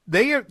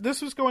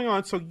this was going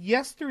on. So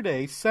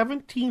yesterday,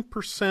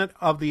 17%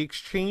 of the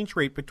exchange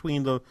rate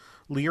between the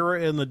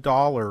Lira and the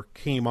dollar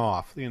came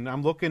off. And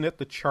I'm looking at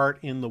the chart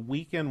in the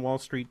weekend Wall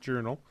Street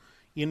Journal.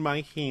 In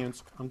my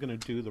hands, I'm going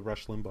to do the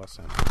Rush Limbaugh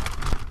sound.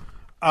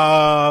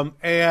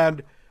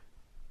 And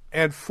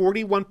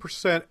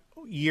 41%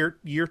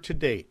 year to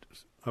date.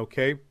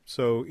 Okay,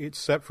 so it's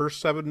set for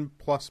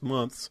 7+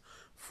 months,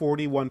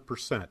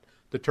 41%.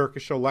 The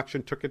Turkish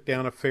election took it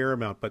down a fair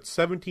amount, but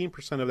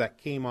 17% of that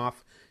came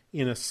off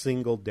in a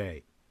single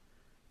day.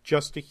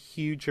 Just a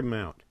huge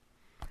amount.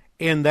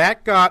 And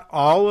that got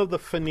all of the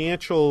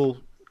financial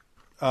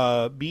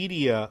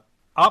media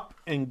up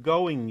and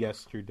going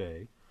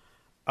yesterday.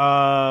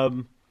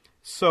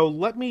 So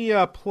let me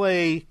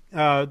play.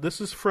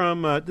 This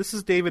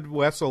is David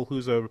Wessel,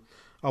 who's a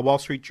Wall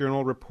Street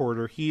Journal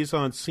reporter. He's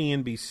on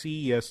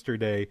CNBC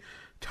yesterday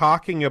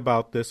talking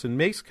about this and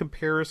makes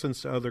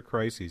comparisons to other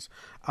crises.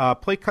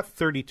 Play cut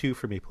 32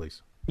 for me,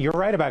 please. You're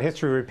right about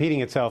history repeating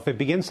itself. It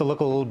begins to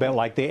look a little bit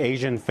like the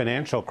Asian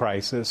financial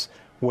crisis,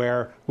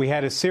 where we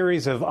had a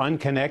series of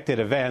unconnected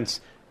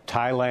events,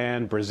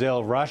 Thailand,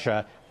 Brazil,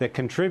 Russia, that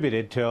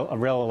contributed to a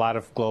lot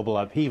of global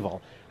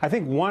upheaval. I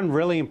think one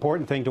really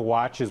important thing to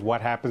watch is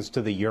what happens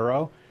to the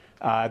euro.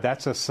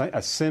 That's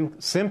a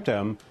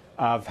symptom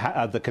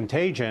of the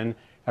contagion.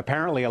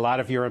 Apparently, a lot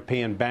of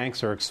European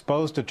banks are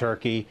exposed to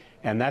Turkey,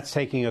 and that's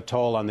taking a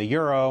toll on the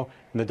euro.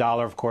 And the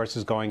dollar, of course,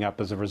 is going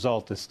up as a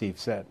result, as Steve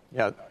said.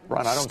 Yeah,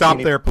 Ron, I don't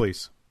Stop there,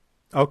 please.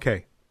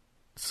 Okay.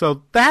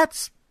 So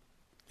that's,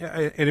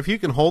 and if you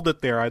can hold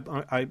it there,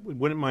 I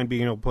wouldn't mind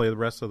being able to play the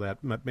rest of that,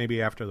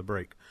 maybe after the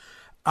break.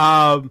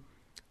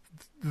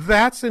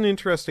 That's an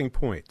interesting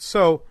point.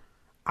 So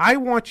I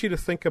want you to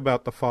think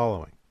about the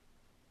following.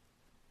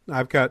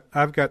 I've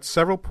got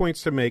several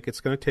points to make.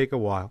 It's going to take a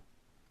while,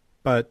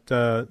 but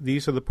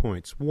these are the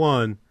points.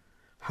 One,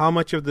 how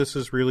much of this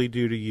is really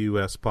due to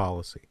U.S.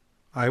 policy?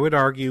 I would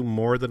argue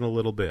more than a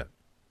little bit.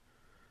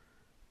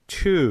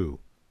 Two,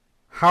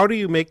 how do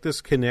you make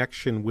this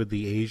connection with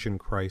the Asian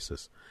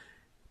crisis?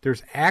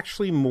 There's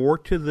actually more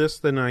to this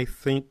than I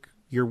think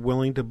you're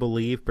willing to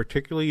believe,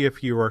 particularly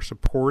if you are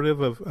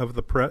supportive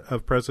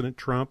of President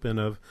Trump and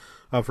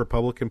of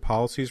Republican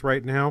policies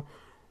right now,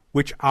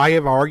 which I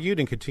have argued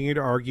and continue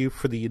to argue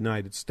for the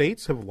United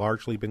States have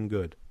largely been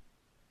good.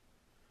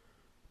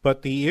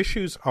 But the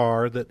issues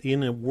are that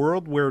in a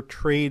world where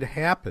trade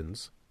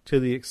happens, to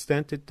the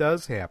extent it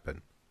does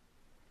happen,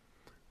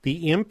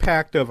 the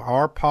impact of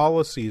our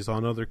policies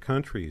on other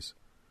countries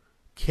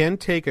can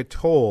take a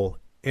toll,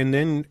 and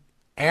then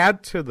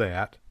add to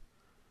that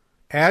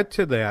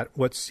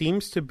what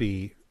seems to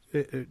be,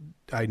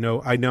 I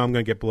know I'm going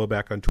to get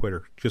blowback on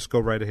Twitter. Just go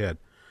right ahead.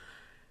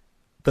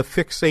 The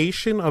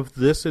fixation of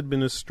this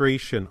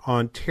administration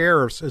on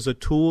tariffs as a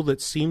tool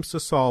that seems to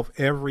solve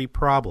every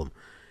problem.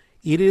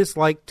 It is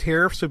like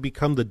tariffs have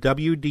become the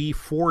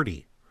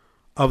WD-40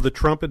 of the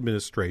Trump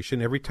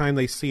administration. Every time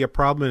they see a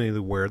problem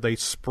anywhere, they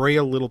spray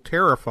a little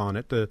tariff on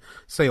it to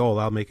say, oh,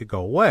 that'll make it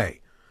go away.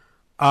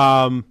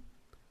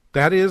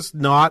 That is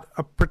not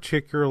a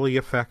particularly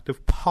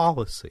effective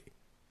policy.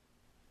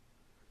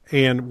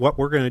 And what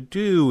we're going to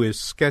do is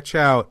sketch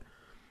out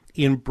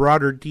in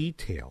broader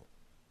detail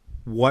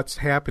what's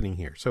happening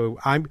here. So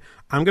I'm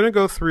going to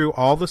go through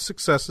all the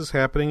successes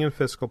happening in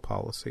fiscal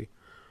policy.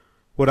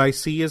 What I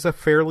see is a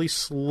fairly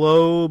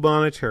slow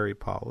monetary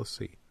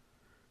policy,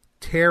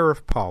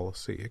 tariff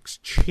policy,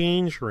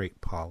 exchange rate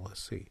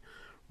policy,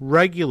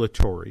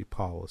 regulatory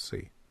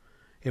policy.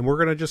 And we're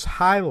going to just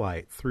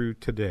highlight through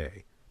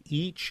today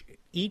each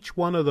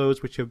one of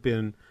those which have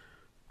been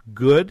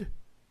good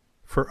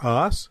for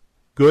us,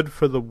 good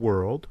for the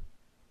world,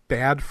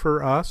 bad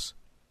for us,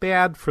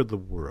 bad for the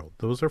world.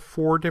 Those are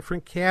 4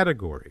 different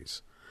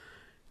categories.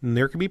 And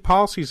there can be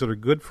policies that are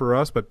good for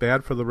us but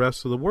bad for the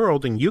rest of the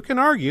world. And you can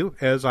argue,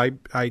 as I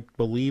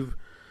believe,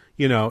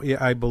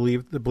 I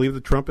believe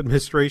the Trump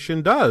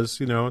administration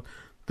does,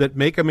 that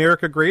Make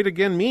America Great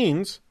Again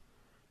means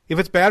if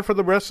it's bad for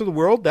the rest of the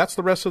world, that's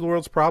the rest of the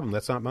world's problem.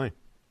 That's not mine.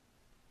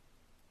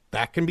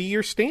 That can be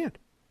your stand.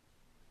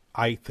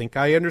 I think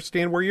I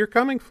understand where you're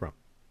coming from.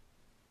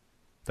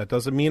 That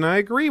doesn't mean I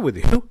agree with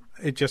you.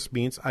 It just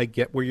means I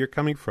get where you're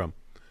coming from.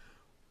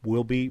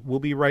 We'll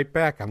be right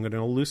back. I'm going to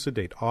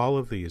elucidate all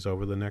of these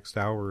over the next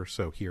hour or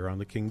so here on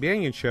the King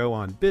Banaian Show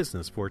on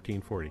Business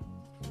 1440.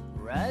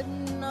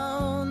 Riding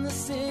on the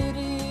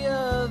city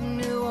of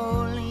New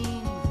Orleans,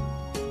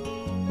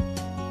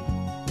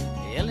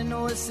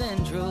 Illinois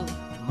Central,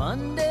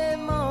 Monday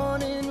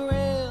morning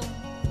rail.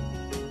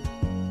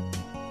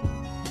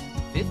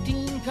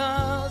 15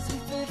 cars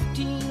and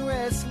 15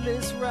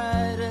 restless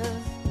riders,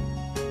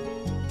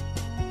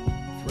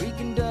 3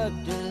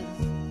 conductors,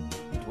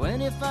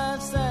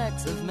 25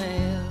 sacks of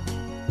mail.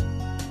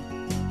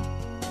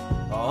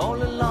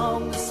 All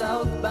along the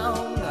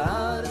southbound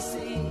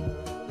Odyssey,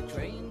 the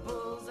train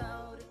pulls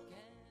out again.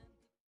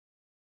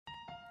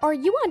 Are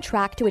you on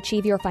track to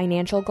achieve your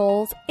financial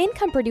goals?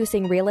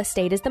 Income-producing real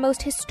estate is the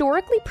most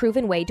historically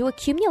proven way to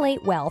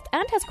accumulate wealth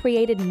and has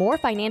created more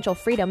financial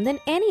freedom than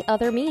any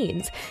other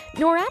means.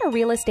 Norada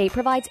Real Estate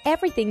provides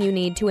everything you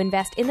need to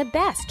invest in the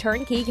best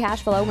turnkey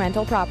cash flow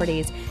rental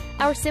properties.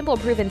 Our simple,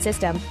 proven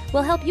system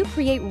will help you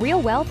create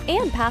real wealth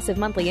and passive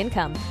monthly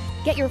income.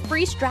 Get your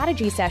free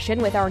strategy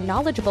session with our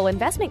knowledgeable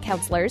investment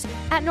counselors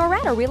at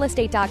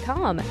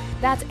noradarealestate.com.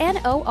 That's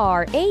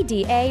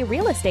NORADA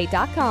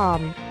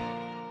realestate.com.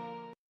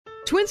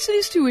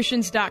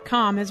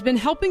 TwinCitiesTuitions.com has been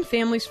helping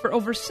families for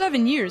over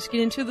 7 years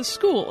get into the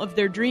school of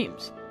their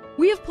dreams.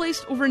 We have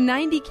placed over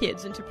 90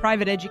 kids into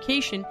private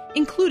education,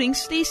 including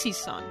Stacy's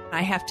son.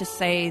 I have to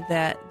say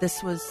that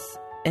this was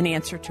an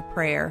answer to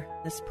prayer.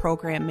 This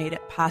program made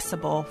it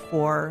possible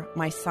for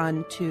my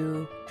son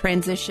to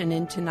transition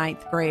into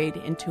 9th grade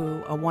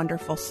into a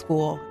wonderful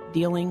school.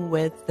 Dealing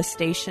with the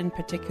station,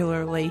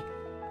 particularly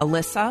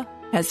Alyssa,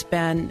 has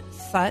been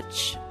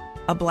such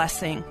a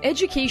blessing.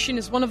 Education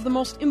is one of the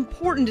most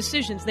important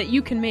decisions that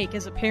you can make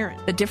as a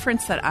parent. The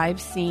difference that I've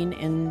seen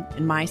in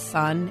my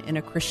son in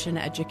a Christian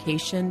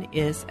education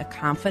is a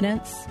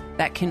confidence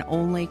that can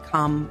only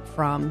come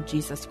from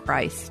Jesus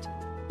Christ.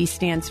 He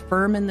stands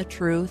firm in the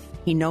truth.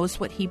 He knows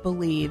what he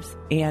believes,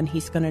 and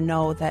he's going to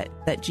know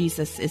that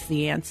Jesus is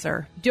the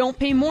answer. Don't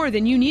pay more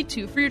than you need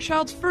to for your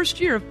child's first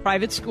year of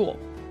private school.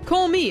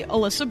 Call me,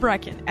 Alyssa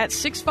Brecken, at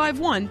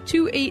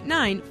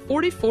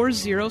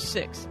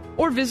 651-289-4406.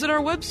 Or visit our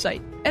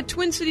website, at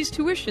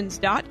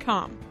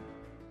TwinCitiesTuitions.com.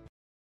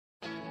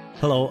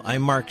 Hello,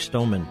 I'm Mark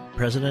Stoneman,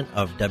 president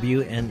of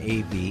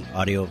WNAV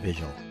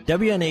Audiovisual.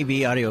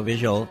 WNAV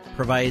Audiovisual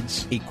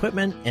provides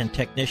equipment and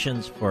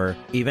technicians for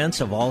events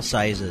of all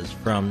sizes,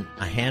 from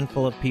a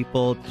handful of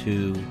people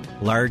to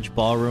large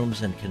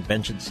ballrooms and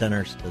convention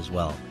centers as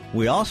well.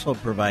 We also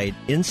provide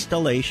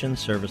installation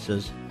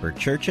services for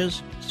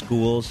churches,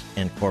 schools,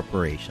 and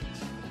corporations.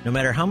 No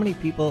matter how many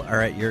people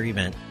are at your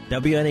event,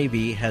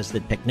 WNAV has the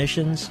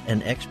technicians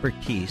and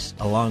expertise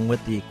along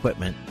with the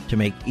equipment to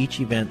make each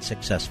event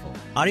successful.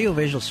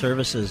 Audiovisual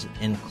services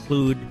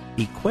include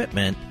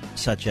equipment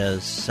such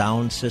as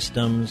sound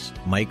systems,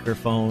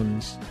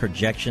 microphones,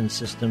 projection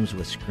systems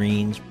with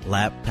screens,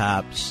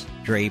 laptops,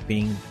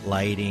 draping,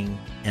 lighting,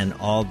 and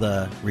all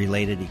the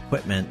related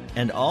equipment,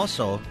 and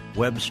also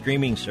web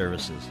streaming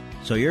services,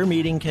 so your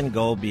meeting can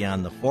go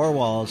beyond the four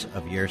walls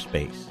of your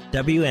space.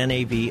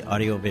 WNAV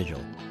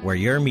Audiovisual, where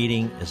your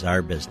meeting is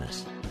our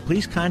business.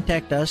 Please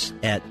contact us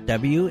at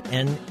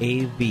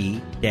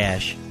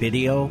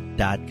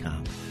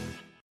wnav-video.com.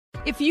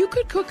 If you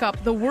could cook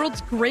up the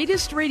world's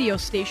greatest radio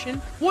station,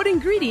 what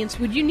ingredients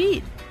would you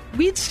need?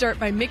 We'd start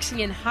by mixing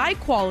in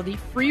high-quality,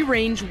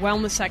 free-range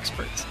wellness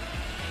experts.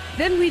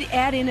 Then we'd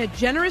add in a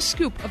generous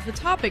scoop of the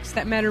topics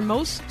that matter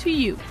most to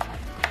you.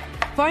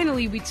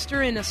 Finally, we'd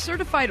stir in a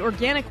certified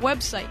organic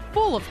website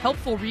full of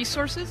helpful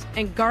resources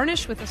and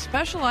garnish with a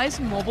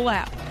specialized mobile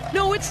app.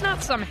 No, it's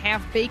not some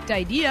half-baked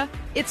idea.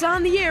 It's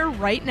on the air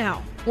right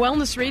now.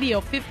 Wellness Radio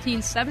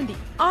 1570.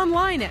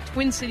 Online at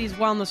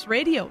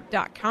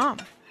TwinCitiesWellnessRadio.com.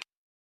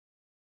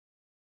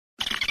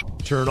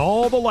 Turn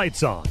all the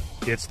lights on.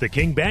 It's the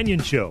King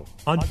Banyan Show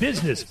on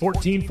Business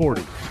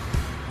 1440.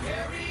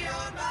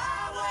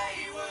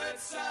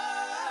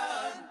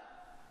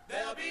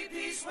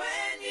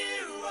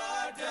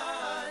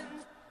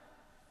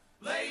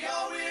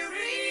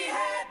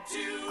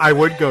 I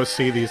would go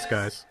see these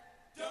guys.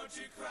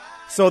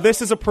 So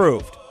this is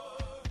approved.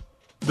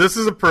 This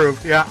is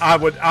approved. Yeah,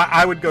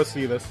 I would go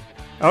see this.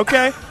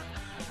 Okay.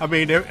 I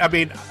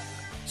mean,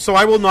 so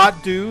I will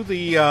not do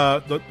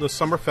the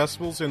summer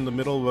festivals in the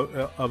middle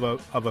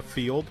of a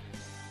field,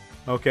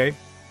 okay?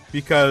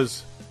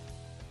 Because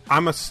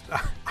I'm a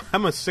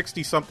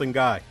 60-something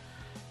guy,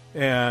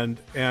 and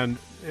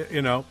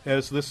you know,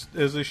 as this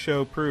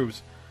show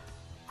proves,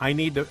 I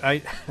need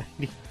the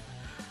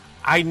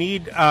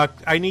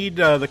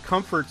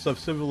comforts of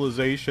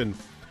civilization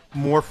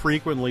more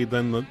frequently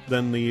than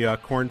the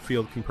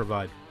cornfield can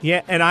provide.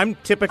 Yeah, and I'm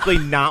typically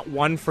not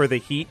one for the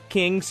heat,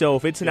 King, so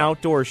if it's an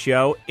outdoor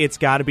show, it's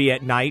got to be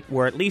at night,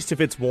 where at least if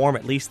it's warm,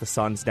 at least the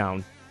sun's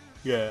down.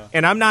 Yeah.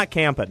 And I'm not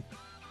camping.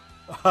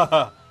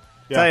 Tell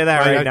you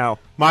that right now.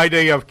 My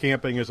day of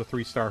camping is a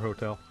 3-star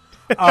hotel.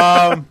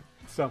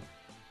 So,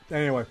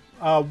 anyway,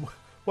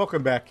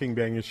 welcome back, King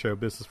Banyan Show,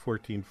 Business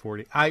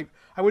 1440. I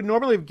would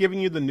normally have given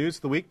you the news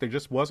of the week. There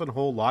just wasn't a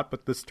whole lot,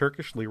 but this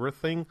Turkish Lira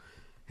thing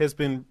has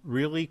been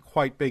really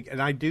quite big,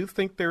 and I do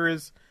think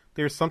there's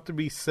something to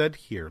be said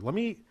here.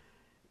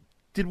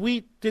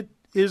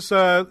 Is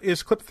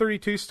clip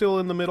 32 still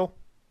in the middle?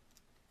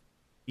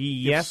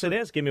 Yes, it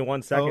is. Give me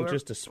 1 second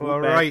just to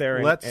swoop back there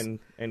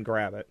and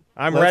grab it.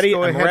 I'm ready.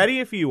 I'm ready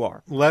if you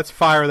are. Let's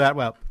fire that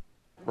up.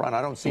 Ron,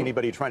 I don't see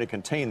anybody trying to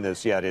contain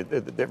this yet.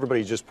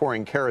 Everybody's just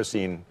pouring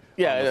kerosene.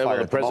 Yeah,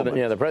 the president.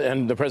 Yeah,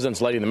 the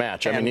president's lighting the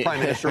match. And Prime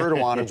Minister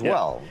Erdogan as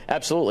well.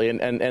 Absolutely,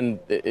 and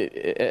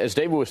as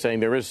David was saying,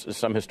 there is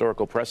some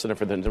historical precedent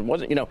for this. It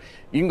wasn't, you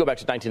can go back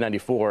to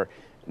 1994,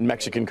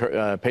 Mexican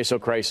peso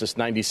crisis,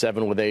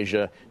 97 with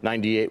Asia,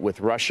 98 with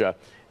Russia,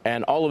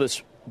 and all of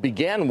this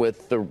began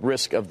with the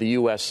risk of the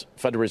U.S.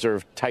 Federal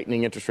Reserve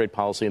tightening interest rate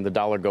policy and the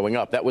dollar going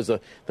up. That was the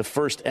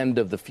first end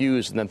of the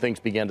fuse, and then things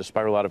began to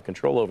spiral out of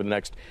control over the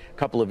next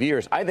couple of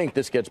years. I think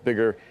this gets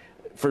bigger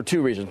for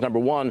two reasons. Number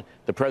one,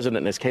 the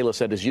president, as Kayla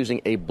said, is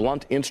using a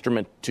blunt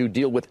instrument to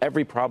deal with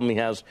every problem he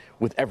has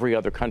with every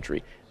other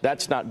country.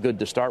 That's not good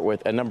to start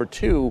with. And number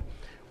two,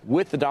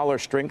 with the dollar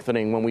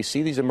strengthening, when we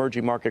see these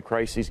emerging market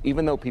crises,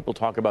 even though people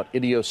talk about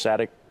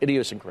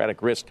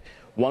idiosyncratic risk,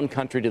 one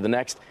country to the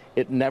next,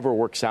 it never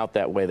works out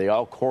that way. They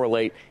all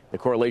correlate. The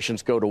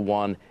correlations go to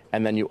one,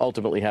 and then you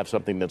ultimately have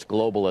something that's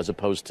global as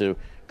opposed to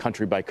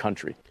country by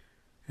country.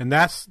 And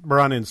that's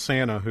Ron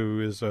Insana, who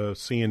is a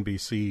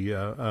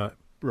CNBC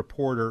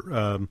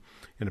reporter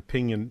and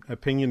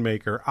opinion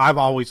maker. I've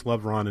always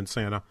loved Ron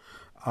Insana.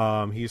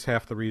 He's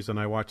half the reason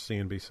I watch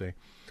CNBC.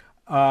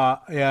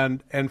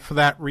 And for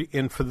that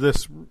for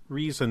this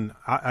reason,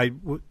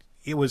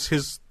 it was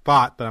his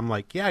thought that I'm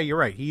like, yeah, you're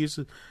right. He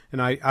uses, and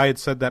I had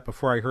said that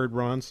before I heard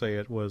Ron say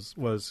it, was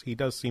he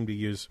does seem to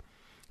use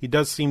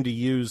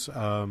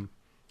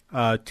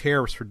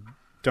tariffs for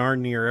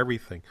darn near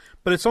everything,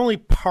 but it's only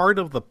part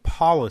of the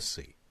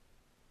policy.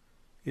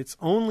 It's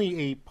only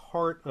a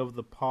part of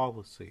the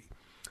policy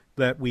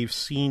that we've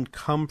seen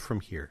come from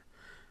here.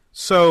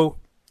 So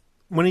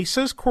when he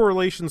says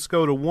correlations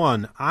go to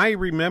one, I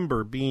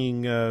remember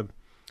being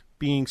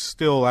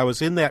still. I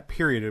was in that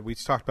period. We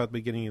talked about at the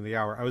beginning of the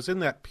hour. I was in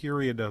that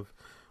period of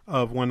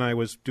when I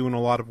was doing a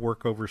lot of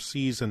work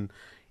overseas, and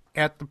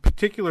at the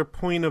particular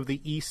point of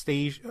the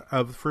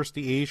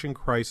the Asian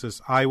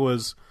crisis, I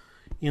was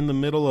in the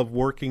middle of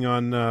working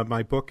on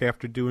my book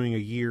after doing a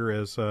year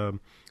as an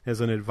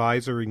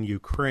advisor in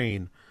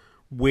Ukraine,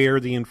 where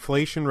the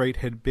inflation rate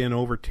had been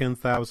over 10,000%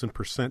 in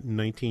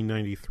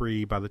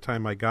 1993. By the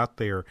time I got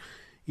there,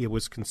 it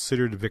was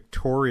considered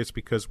victorious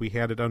because we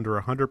had it under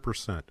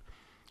 100%.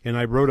 And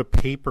I wrote a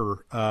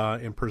paper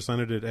and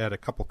presented it at a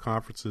couple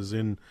conferences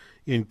in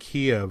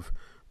Kiev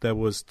that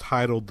was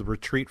titled "The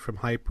Retreat from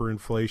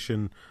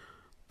Hyperinflation.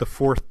 The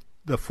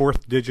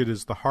fourth digit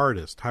is the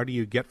hardest. How do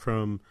you get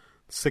from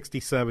 60,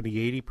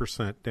 70,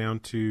 80% down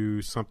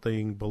to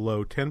something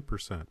below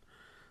 10%?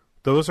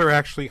 Those are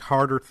actually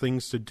harder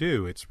things to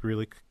do. It's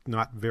really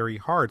not very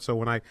hard.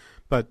 So I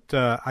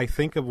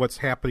think of what's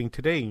happening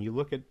today, and you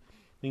look at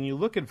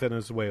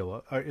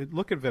Venezuela.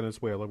 Look at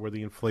Venezuela, where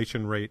the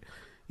inflation rate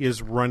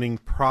is running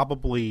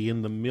probably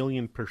in the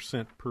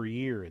 1,000,000% per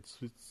year. It's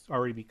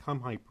already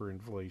become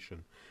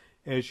hyperinflation.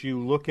 As you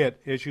look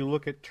at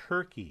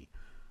Turkey,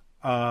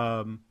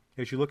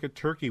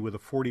 with a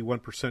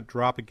 41%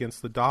 drop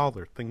against the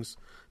dollar, things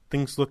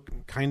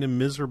look kind of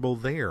miserable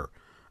there.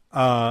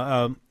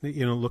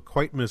 Look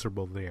quite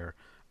miserable there.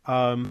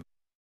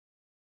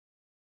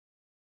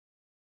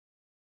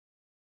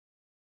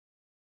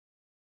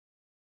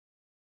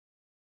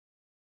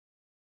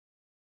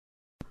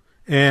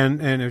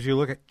 And as you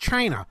look at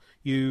China,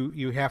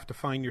 you have to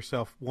find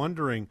yourself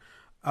wondering.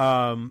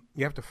 How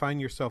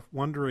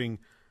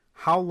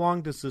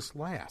long does this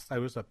last?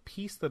 There was a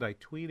piece that I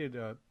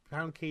tweeted.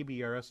 Pound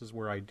KBRS is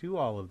where I do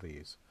all of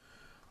these.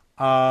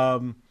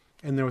 And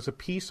there was a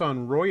piece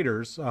on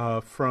Reuters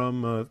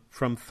from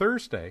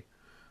Thursday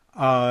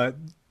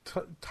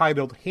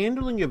titled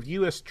 "Handling of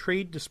U.S.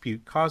 Trade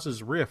Dispute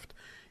Causes Rift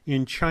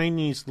in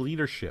Chinese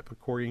Leadership,"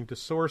 according to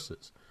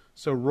sources.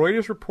 So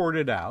Reuters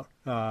reported out,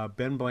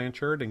 Ben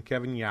Blanchard and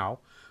Kevin Yao,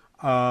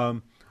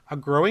 a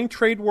growing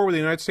trade war with the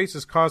United States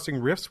is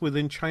causing rifts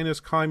within China's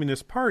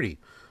Communist Party,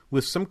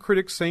 with some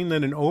critics saying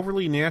that an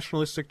overly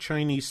nationalistic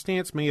Chinese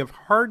stance may have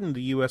hardened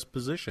the U.S.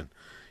 position.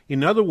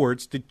 In other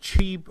words, did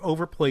Xi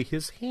overplay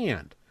his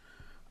hand?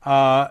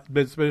 But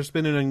there's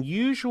been an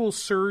unusual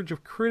surge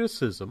of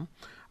criticism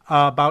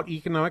about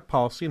economic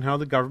policy and how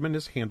the government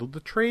has handled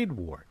the trade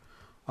war.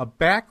 A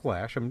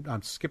backlash,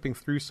 I'm skipping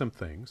through some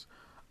things,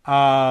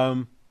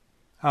 a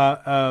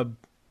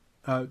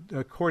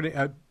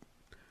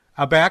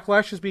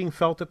backlash is being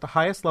felt at the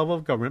highest level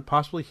of government,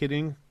 possibly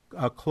hitting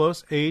a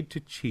close aide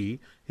to Xi,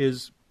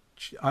 his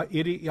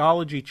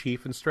ideology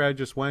chief and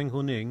strategist Wang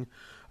Huning,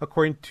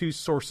 according to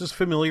sources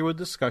familiar with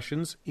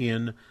discussions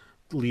in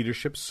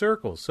leadership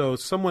circles. So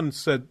someone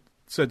said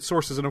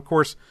sources, and of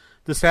course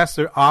this has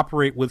to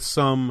operate with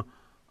some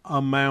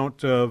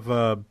amount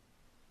of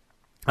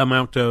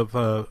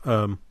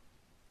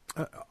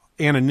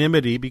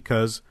anonymity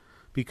because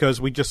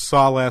we just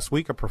saw last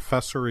week a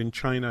professor in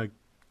China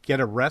get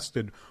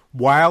arrested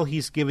while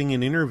he's giving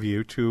an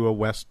interview to a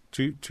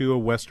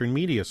Western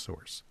media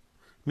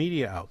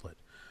outlet.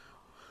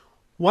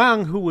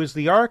 Wang, who was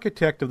the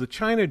architect of the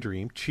China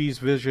Dream, Xi's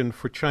vision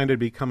for China to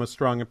become a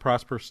strong and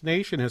prosperous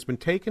nation, has been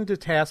taken to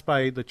task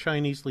by the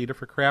Chinese leader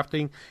for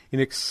crafting an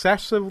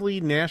excessively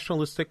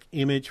nationalistic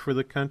image for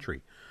the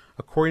country.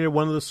 According to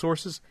one of the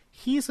sources,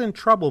 he's in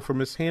trouble for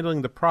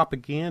mishandling the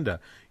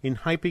propaganda in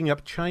hyping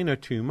up China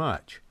too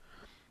much.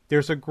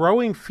 There's a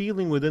growing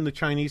feeling within the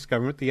Chinese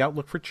government the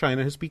outlook for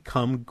China has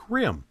become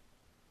grim.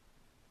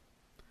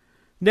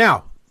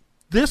 Now,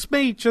 this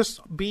may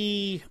just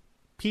be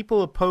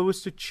people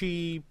opposed to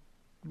Xi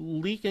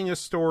leaking a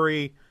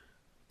story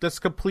that's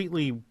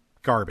completely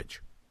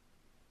garbage.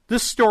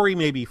 This story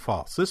may be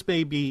false. This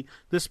may be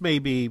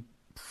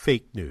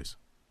fake news.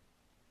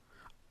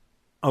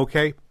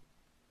 Okay?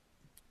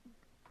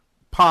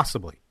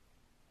 Possibly.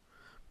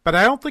 But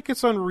I don't think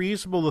it's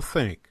unreasonable to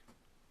think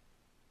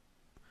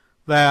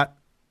that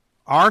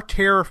our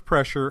tariff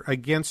pressure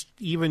against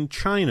even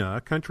China,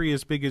 a country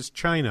as big as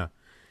China,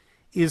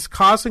 is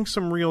causing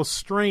some real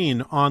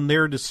strain on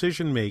their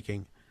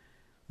decision-making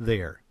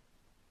there.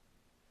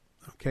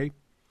 Okay?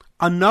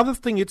 Another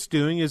thing it's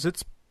doing is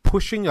it's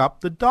pushing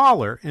up the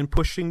dollar and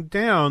pushing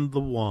down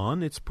the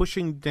yuan. It's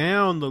pushing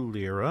down the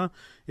lira.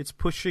 It's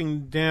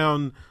pushing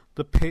down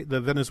the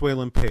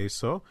Venezuelan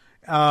peso.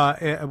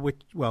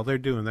 They're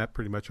doing that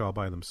pretty much all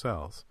by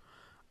themselves.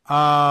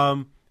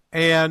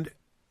 And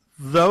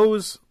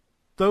those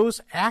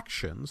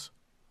actions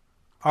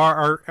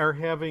are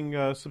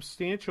having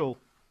substantial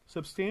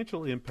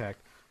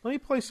impact. Let me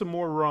play some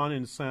more Ron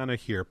and Sana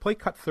here. Play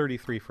cut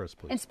 33 for us,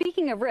 please. And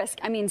speaking of risk,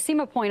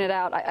 Seema pointed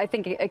out, I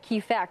think, a key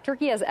fact.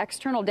 Turkey has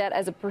external debt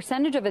as a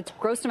percentage of its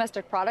gross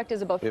domestic product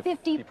is about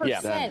 50%.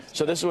 Yeah.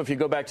 So this is if you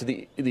go back to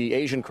the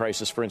Asian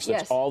crisis, for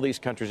instance, all these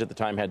countries at the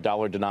time had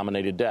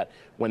dollar-denominated debt.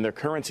 When their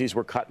currencies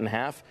were cut in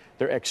half,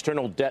 their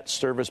external debt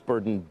service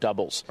burden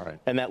doubles. Right.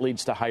 And that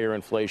leads to higher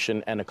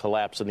inflation and a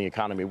collapse in the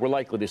economy. We're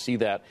likely to see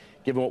that,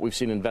 given what we've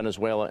seen in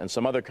Venezuela and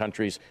some other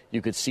countries.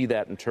 You could see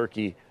that in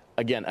Turkey.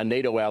 Again, a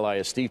NATO ally,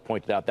 as Steve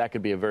pointed out, that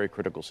could be a very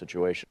critical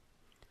situation.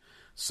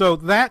 So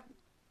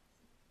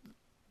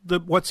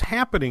what's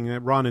happening,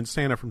 Ron and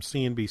Santa from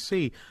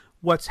CNBC,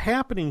 what's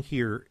happening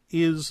here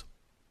is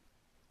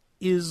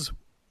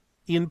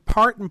in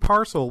part and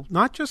parcel,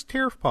 not just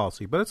tariff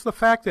policy, but it's the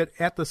fact that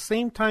at the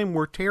same time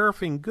we're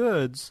tariffing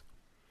goods,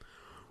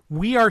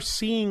 we are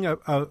seeing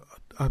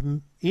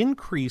an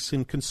increase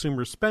in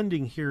consumer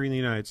spending here in the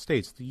United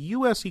States. The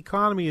U.S.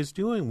 economy is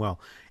doing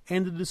well,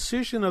 and the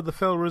decision of the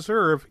Federal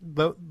Reserve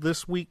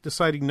this week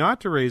deciding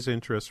not to raise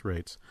interest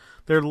rates,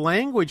 their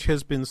language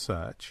has been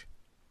such,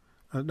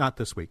 not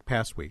this week,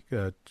 past week,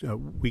 a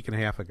week and a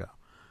half ago,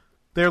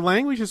 their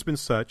language has been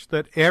such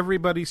that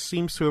everybody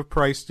seems to have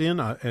priced in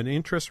an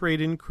interest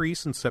rate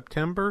increase in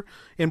September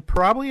and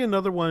probably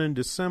another one in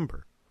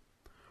December.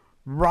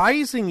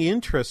 Rising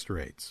interest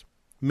rates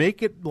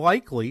make it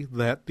likely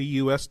that the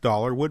U.S.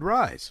 dollar would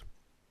rise.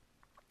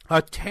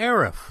 A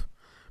tariff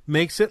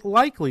makes it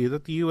likely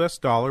that the U.S.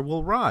 dollar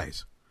will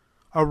rise.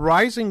 A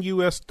rising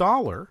U.S.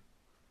 dollar,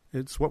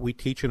 it's what we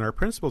teach in our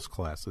principles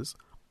classes,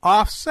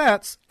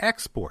 offsets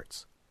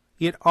exports.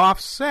 It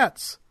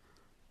offsets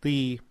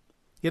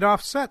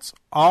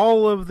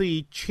all of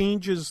the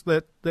changes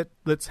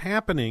that's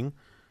happening.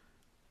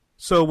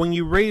 So when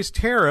you raise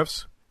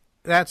tariffs,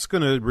 that's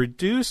going to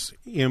reduce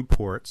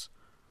imports,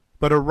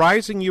 but a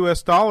rising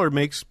U.S. dollar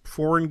makes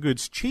foreign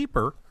goods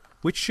cheaper,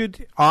 which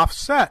should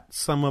offset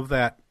some of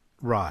that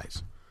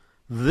rise.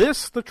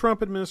 This the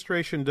Trump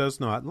administration does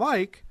not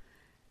like,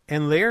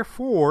 and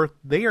therefore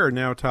they are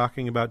now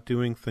talking about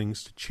doing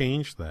things to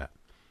change that.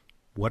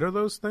 What are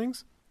those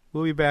things?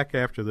 We'll be back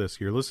after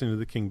this. You're listening to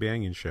The King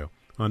Banaian Show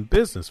on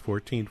Business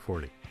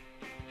 1440.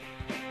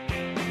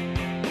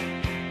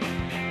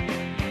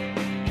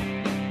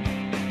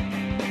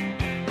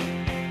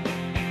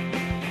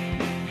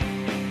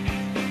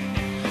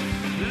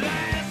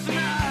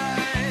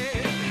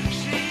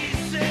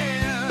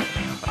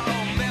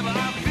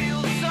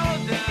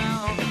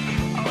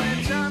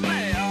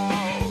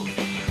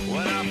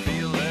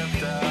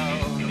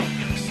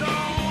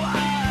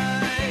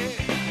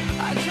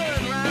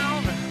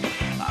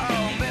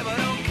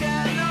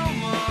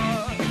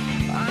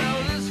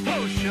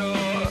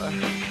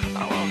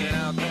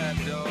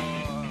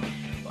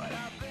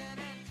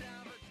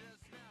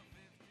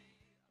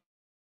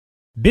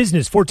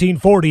 Business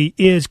 1440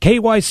 is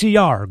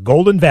KYCR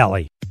Golden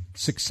Valley.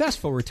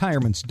 Successful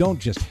retirements don't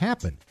just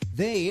happen.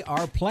 They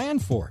are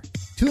planned for.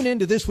 Tune in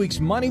to this week's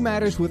Money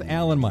Matters with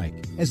Al and Mike,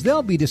 as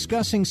they'll be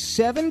discussing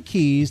 7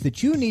 keys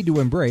that you need to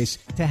embrace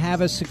to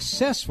have a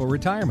successful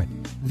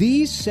retirement.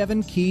 These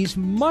 7 keys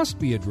must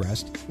be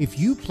addressed if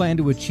you plan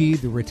to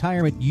achieve the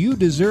retirement you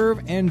deserve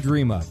and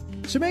dream of.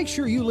 So make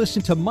sure you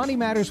listen to Money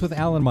Matters with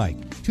Al and Mike,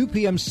 2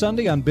 p.m.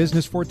 Sunday on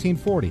Business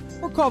 1440.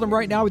 Or call them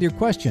right now with your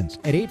questions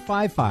at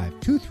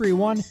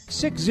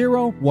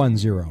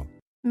 855-231-6010.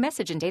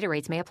 Message and data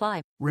rates may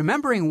apply.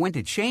 Remembering when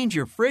to change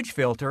your fridge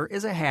filter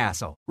is a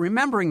hassle.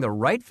 Remembering the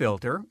right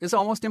filter is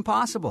almost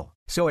impossible.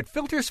 So at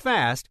Filters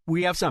Fast,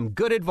 we have some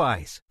good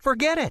advice.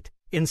 Forget it.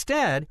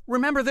 Instead,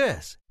 remember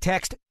this.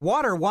 Text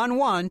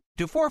WATER11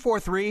 to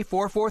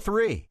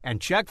 443-443 and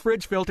check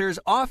fridge filters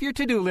off your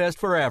to-do list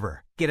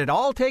forever. Get it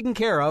all taken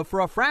care of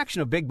for a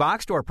fraction of big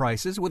box store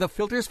prices with a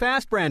Filters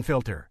Fast brand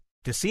filter.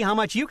 To see how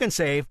much you can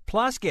save,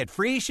 plus get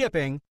free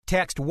shipping,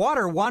 text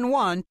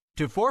WATER11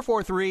 to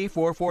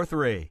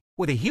 443-443.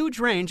 With a huge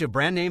range of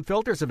brand name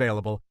filters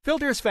available,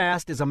 Filters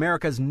Fast is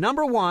America's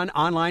 #1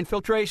 online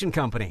filtration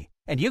company.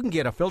 And you can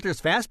get a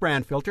Filters Fast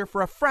brand filter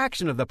for a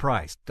fraction of the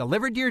price,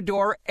 delivered to your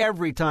door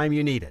every time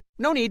you need it.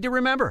 No need to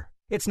remember.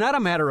 It's not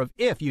a matter of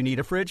if you need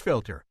a fridge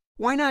filter.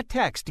 Why not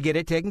text to get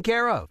it taken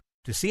care of?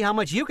 To see how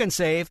much you can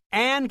save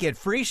and get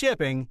free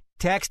shipping,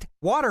 text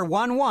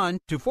WATER11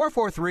 to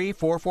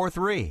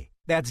 443-443.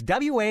 That's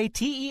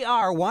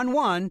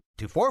WATER11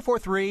 to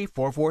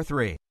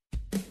 443-443.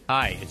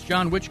 Hi, it's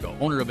John Wichko,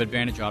 owner of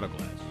Advantage Auto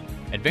Glass.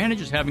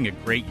 Advantage is having a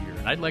great year,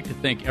 and I'd like to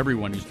thank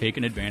everyone who's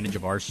taken advantage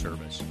of our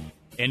service.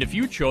 And if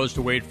you chose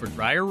to wait for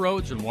drier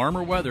roads and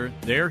warmer weather,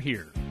 they're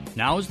here.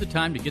 Now is the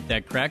time to get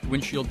that cracked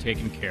windshield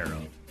taken care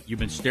of. You've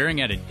been staring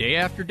at it day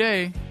after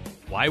day.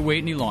 Why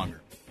wait any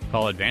longer?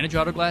 Call Advantage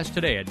Auto Glass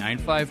today at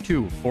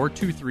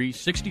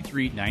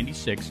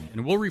 952-423-6396,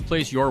 and we'll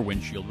replace your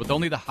windshield with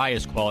only the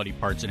highest quality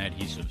parts and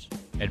adhesives.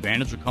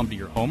 Advantage will come to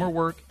your home or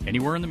work,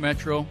 anywhere in the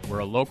metro. We're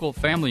a local,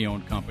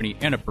 family-owned company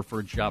and a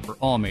preferred shop for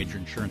all major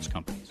insurance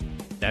companies.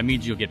 That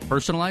means you'll get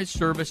personalized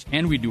service,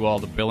 and we do all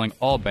the billing,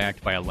 all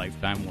backed by a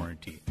lifetime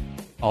warranty.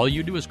 All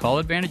you do is call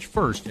Advantage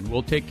first, and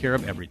we'll take care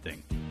of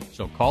everything.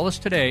 So call us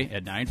today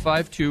at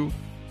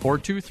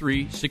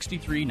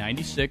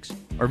 952-423-6396,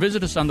 or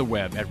visit us on the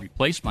web at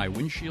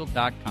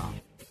replacemywindshield.com.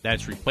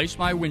 That's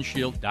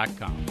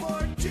replacemywindshield.com.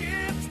 For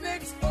chips,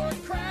 nicks, or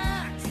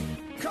cracks,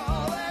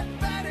 call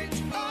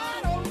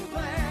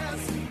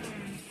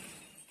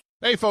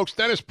Hey folks,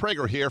 Dennis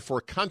Prager here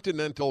for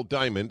Continental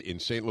Diamond in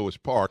St. Louis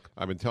Park.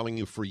 I've been telling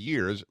you for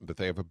years that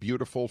they have a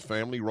beautiful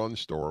family-run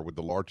store with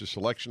the largest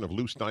selection of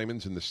loose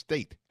diamonds in the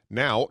state.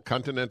 Now,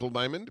 Continental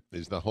Diamond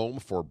is the home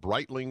for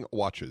Breitling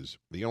watches,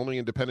 the only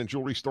independent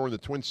jewelry store in the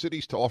Twin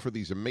Cities to offer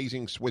these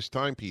amazing Swiss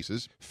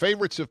timepieces,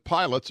 favorites of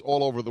pilots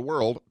all over the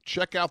world.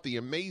 Check out the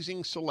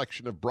amazing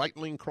selection of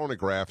Breitling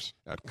chronographs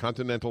at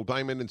Continental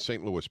Diamond in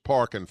St. Louis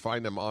Park and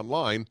find them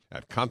online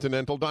at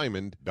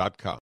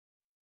continentaldiamond.com.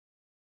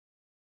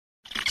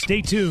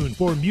 Stay tuned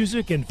for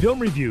music and film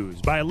reviews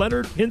by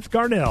Leonard Pinth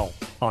Garnell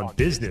on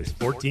Business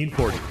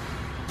 1440.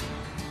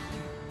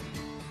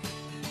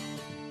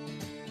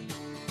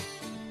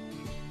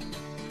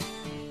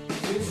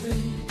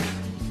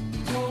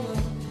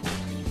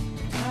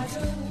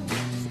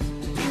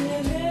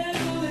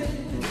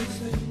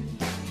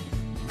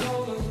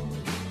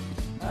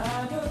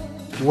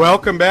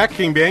 Welcome back,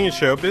 King Banyan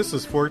Show.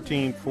 Business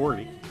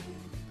 1440.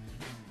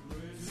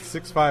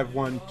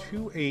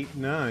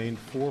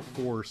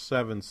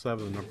 651-289-4477,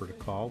 the number to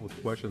call with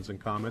questions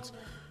and comments.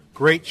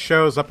 Great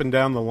shows up and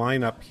down the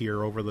lineup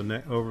here over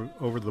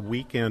the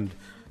weekend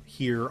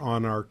here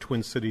on our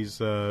Twin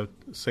Cities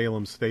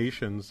Salem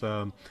stations.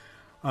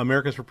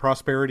 Americans for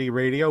Prosperity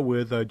Radio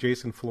with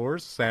Jason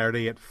Flores,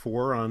 Saturday at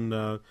 4 on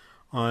AM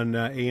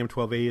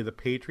 1280 The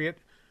Patriot.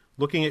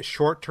 Looking at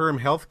short-term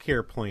health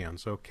care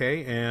plans,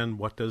 okay? And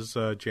what does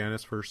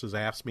Janus versus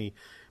AFSCME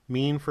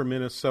mean for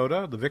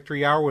Minnesota? The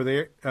Victory Hour with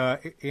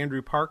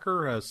Andrew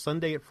Parker,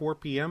 Sunday at 4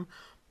 p.m.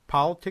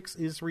 Politics,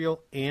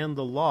 Israel, and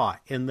the Law.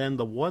 And then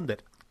the one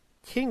that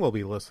King will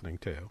be listening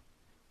to,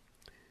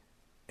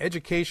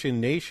 Education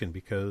Nation,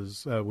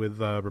 because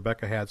with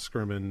Rebecca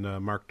Hadskrim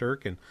and Mark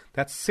Durkin.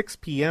 That's 6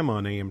 p.m.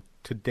 on AM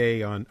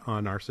today on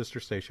our sister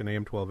station,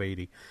 AM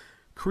 1280.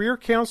 Career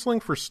counseling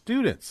for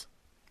students.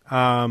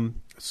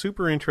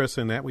 Super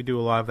interested in that. We do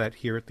a lot of that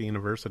here at the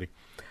university.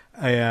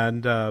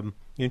 And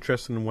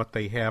interested in what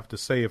they have to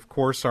say. Of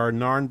course, our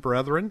Narn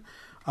brethren,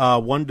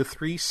 1 to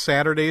 3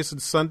 Saturdays and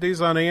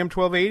Sundays on AM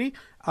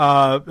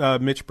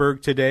 1280. Mitch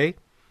Berg today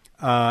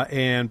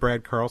and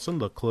Brad Carlson,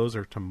 the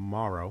closer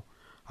tomorrow.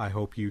 I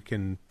hope you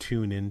can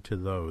tune into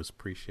those.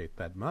 Appreciate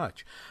that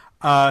much.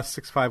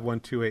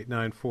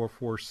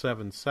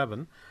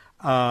 651-289-4477,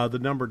 the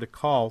number to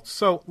call.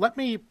 So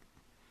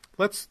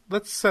let's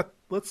set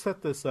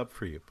this up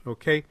for you,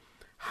 okay?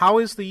 How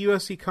is the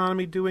U.S.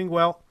 economy doing?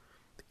 Well,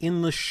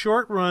 in the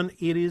short run,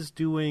 it is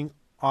doing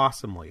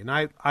awesomely, and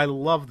I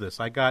love this.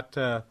 I got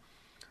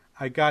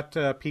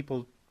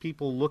people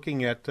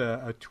looking at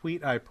a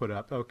tweet I put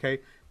up, okay?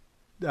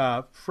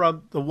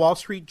 From the Wall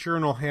Street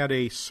Journal had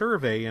a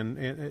survey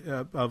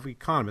of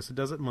economists. It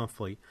does it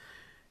monthly,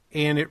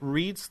 and it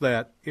read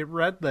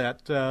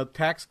that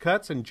tax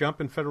cuts and jump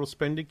in federal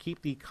spending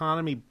keep the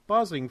economy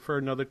buzzing for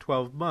another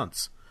 12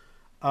 months.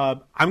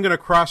 I'm going to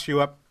cross you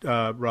up,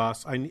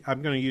 Ross. I'm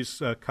going to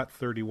use cut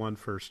 31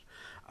 first,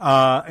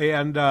 but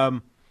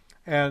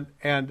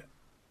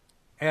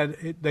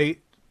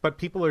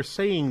people are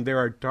saying there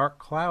are dark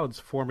clouds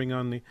forming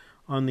on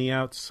the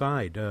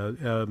outside.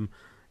 And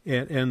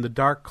the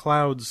dark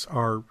clouds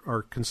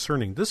are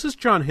concerning. This is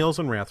John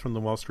Hilsenrath from the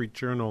Wall Street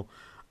Journal,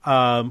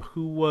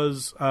 who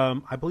was,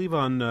 I believe,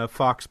 on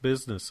Fox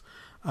Business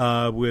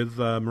with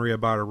Maria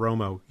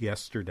Bartiromo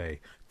yesterday.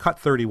 Cut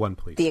 31,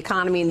 please. The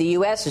economy in the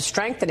U.S. is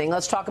strengthening.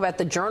 Let's talk about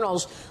the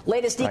Journal's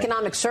latest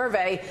economic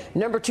survey.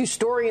 Number 2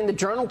 story in the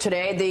Journal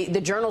today. The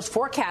Journal's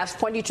forecast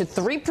pointing to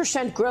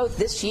 3% growth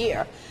this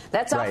year.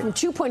 That's up from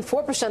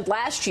 2.4%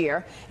 last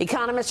year.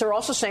 Economists are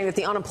also saying that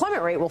the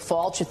unemployment rate will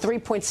fall to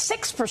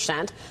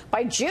 3.6%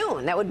 by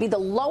June. That would be the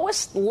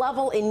lowest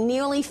level in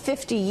nearly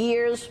 50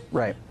 years.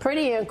 Right.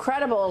 Pretty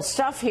incredible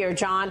stuff here,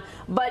 John.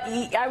 But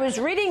I was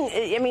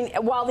reading,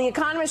 while the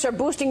economists are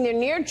boosting their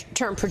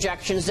near-term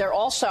projections, they're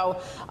also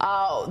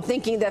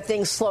thinking that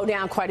things slow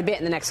down quite a bit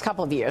in the next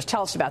couple of years.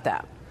 Tell us about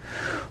that.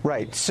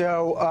 Right.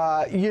 So,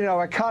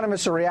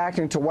 economists are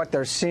reacting to what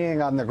they're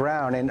seeing on the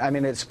ground. And,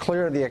 it's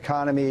clear the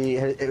economy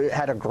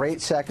had a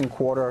great second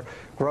quarter,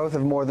 growth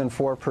of more than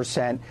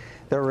 4%.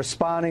 They're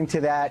responding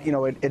to that.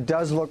 It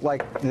does look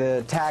like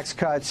the tax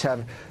cuts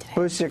have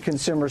boosted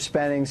consumer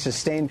spending,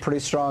 sustained pretty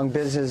strong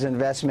business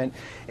investment.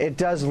 It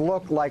does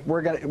look like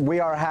we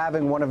are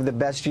having one of the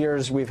best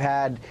years we've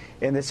had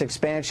in this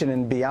expansion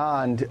and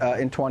beyond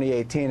in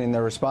 2018, and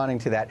they're responding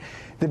to that.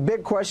 The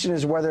big question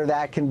is whether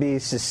that can be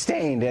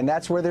sustained, and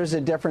that's where there's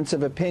a difference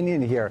of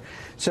opinion here.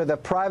 So the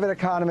private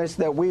economists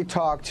that we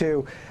talk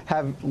to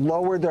have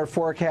lowered their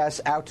forecasts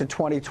out to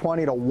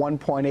 2020 to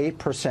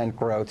 1.8%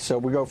 growth. So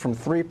we go from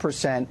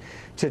 3%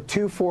 to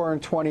 2.4 in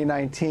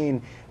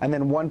 2019 and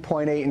then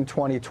 1.8 in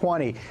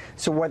 2020.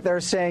 So what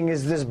they're saying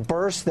is this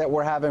burst that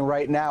we're having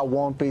right now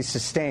won't be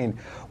sustained.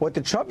 What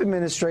the Trump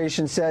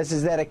administration says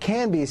is that it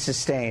can be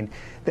sustained,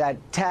 that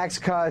tax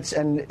cuts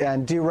and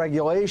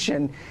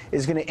deregulation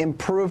is going to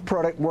improve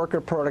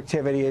worker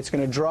productivity. It's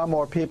going to draw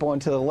more people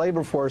into the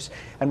labor force,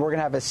 and we're going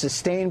to have a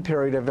sustained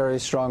period of very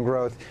strong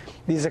growth.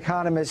 These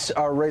economists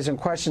are raising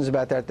questions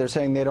about that. They're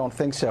saying they don't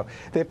think so.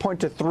 They point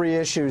to 3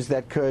 issues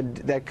that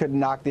could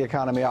knock the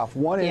economy off.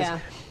 One is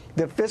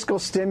the fiscal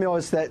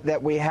stimulus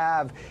that we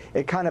have,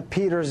 it kind of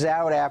peters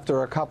out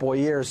after a couple of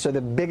years. So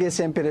the biggest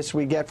impetus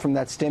we get from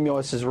that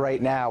stimulus is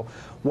right now.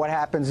 What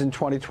happens in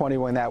 2020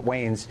 when that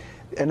wanes?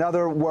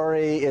 Another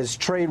worry is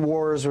trade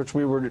wars, which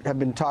we have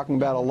been talking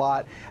about a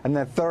lot. And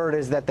the third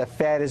is that the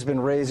Fed has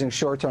been raising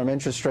short-term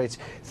interest rates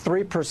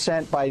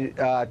 3% by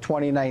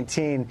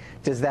 2019.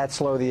 Does that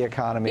slow the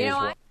economy as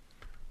well?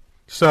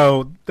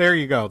 So there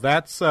you go.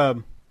 That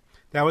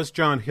was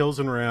John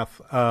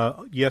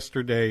Hilsenrath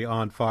yesterday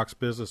on Fox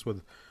Business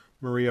with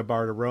Maria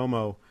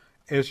Bartiromo.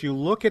 As you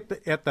look at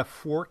the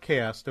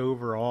forecast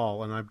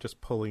overall, and I'm just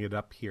pulling it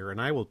up here,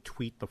 and I will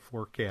tweet the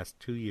forecast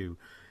to you,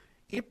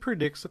 it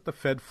predicts that the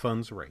Fed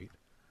funds rate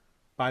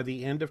by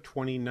the end of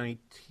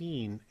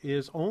 2019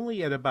 is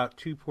only at about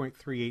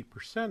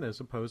 2.38% as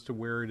opposed to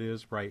where it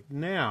is right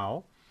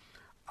now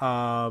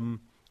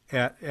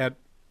at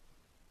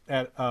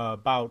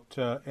about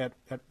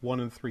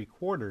 1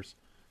 3/4.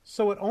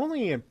 So it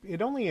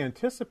only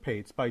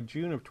anticipates by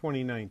June of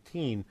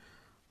 2019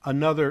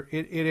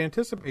 it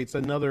anticipates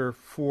another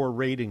 4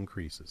 rate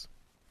increases.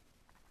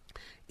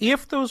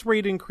 If those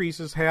rate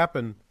increases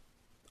happen,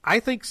 I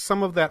think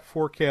some of that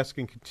forecast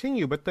can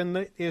continue. But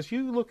then as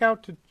you look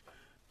out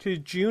to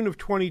June of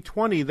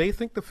 2020, they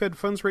think the Fed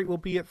funds rate will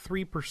be at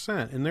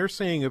 3%, and they're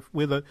saying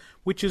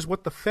which is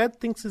what the Fed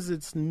thinks is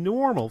its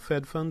normal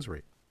Fed funds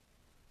rate.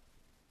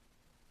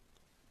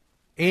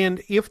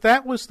 And if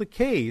that was the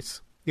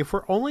case, if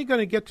we're only going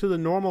to get to the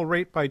normal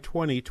rate by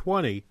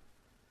 2020,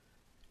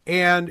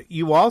 and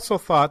you also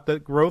thought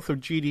that growth of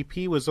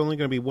GDP was only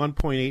going to be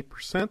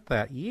 1.8%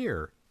 that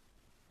year,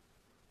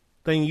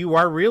 then you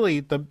are really,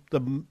 the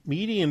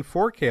median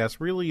forecast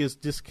really is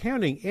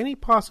discounting any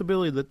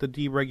possibility that the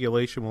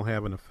deregulation will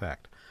have an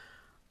effect.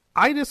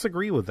 I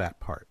disagree with that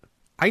part.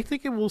 I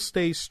think it will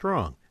stay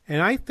strong.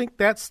 And I think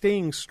that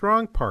staying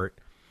strong part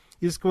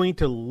is going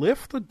to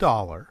lift the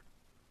dollar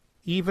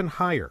even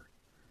higher.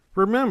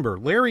 Remember,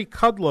 Larry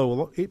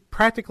Kudlow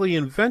practically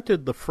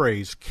invented the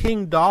phrase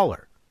King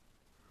Dollar,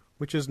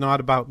 which is not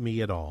about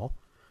me at all.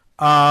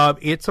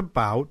 It's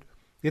about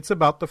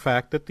the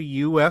fact that the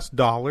U.S.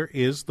 dollar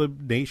is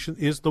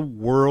the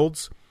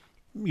world's,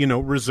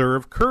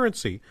 reserve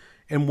currency,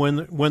 and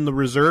when the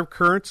reserve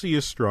currency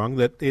is strong,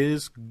 that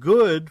is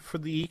good for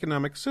the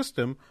economic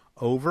system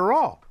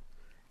overall.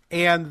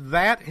 And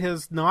that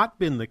has not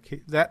been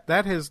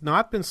that has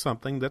not been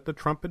something that the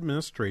Trump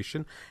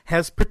administration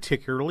has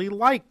particularly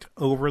liked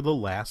over the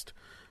last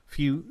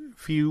few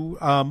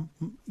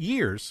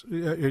years,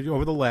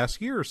 over the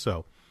last year or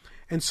so.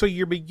 And so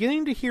you're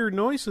beginning to hear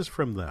noises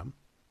from them.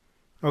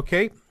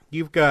 Okay,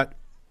 you've got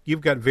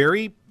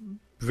very,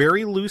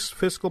 very loose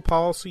fiscal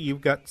policy.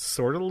 You've got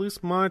sort of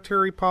loose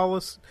monetary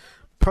policy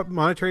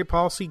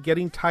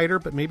getting tighter,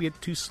 but maybe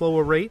at too slow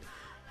a rate.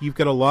 You've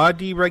got a lot of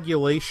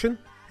deregulation,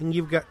 and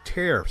you've got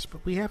tariffs.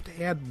 But we have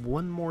to add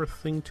one more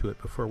thing to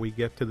it before we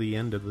get to the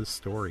end of this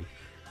story.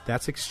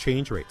 That's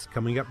exchange rates.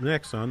 Coming up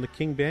next on The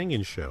King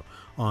Banyan Show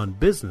on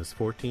Business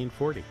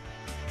 1440.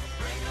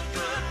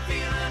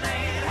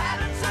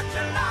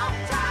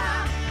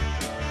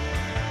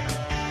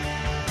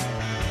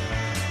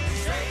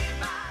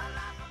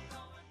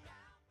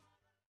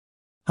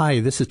 Hi,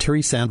 this is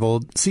Terry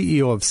Sandvold,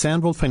 CEO of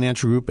Sandvold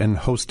Financial Group and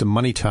host of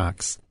Money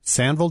Talks.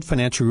 Sandvold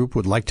Financial Group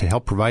would like to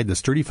help provide the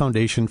sturdy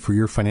foundation for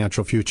your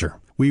financial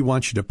future. We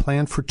want you to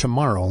plan for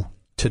tomorrow,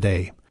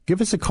 today. Give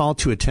us a call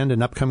to attend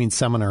an upcoming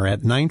seminar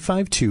at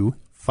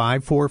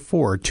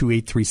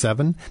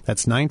 952-544-2837.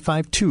 That's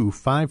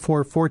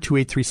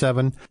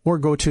 952-544-2837. Or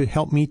go to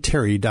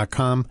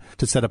helpmeterry.com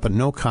to set up a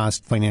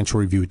no-cost financial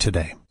review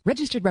today.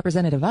 Registered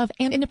representative of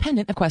and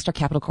independent of Questar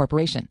Capital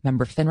Corporation.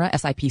 Member FINRA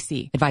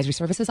SIPC. Advisory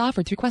services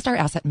offered through Questar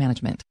Asset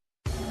Management.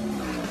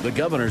 The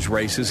governor's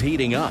race is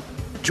heating up.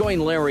 Join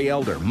Larry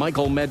Elder,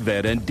 Michael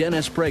Medved, and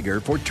Dennis Prager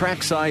for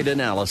trackside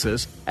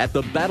analysis at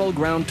the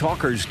Battleground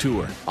Talkers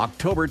Tour,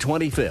 October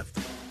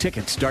 25th.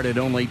 Tickets start at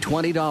only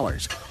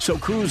 $20, so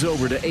cruise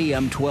over to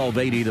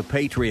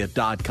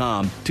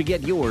am1280thepatriot.com to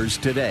get yours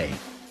today.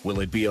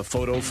 Will it be a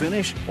photo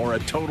finish or a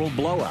total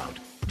blowout?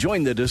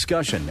 Join the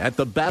discussion at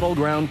the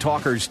Battleground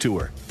Talkers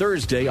Tour,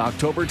 Thursday,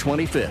 October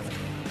 25th.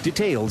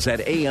 Details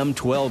at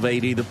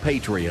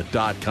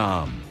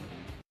am1280thepatriot.com.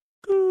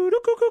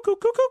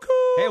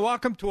 Hey,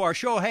 welcome to our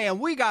show. Hey, and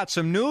we got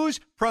some news.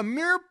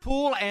 Premier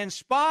Pool and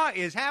Spa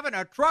is having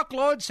a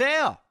truckload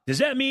sale. Does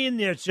that mean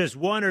there's just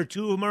one or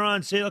two of them are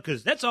on sale?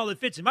 Because that's all that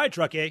fits in my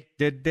truck, eh?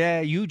 Did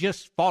you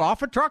just fall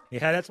off a truck?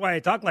 Yeah, that's why I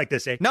talk like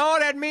this, eh? No,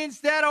 that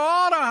means that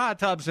all the hot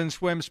tubs and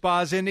swim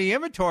spas in the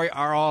inventory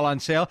are all on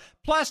sale,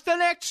 plus the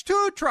next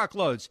 2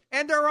 truckloads,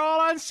 and they're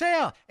all on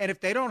sale. And if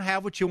they don't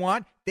have what you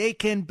want, they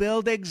can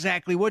build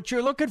exactly what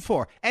you're looking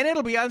for. And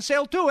it'll be on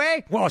sale too, eh?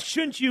 Well,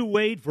 shouldn't you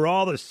wait for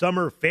all the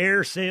summer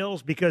fair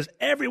sales? Because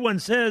everyone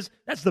says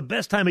that's the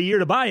best time of year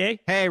to buy, eh?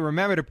 Hey,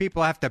 remember the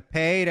people have to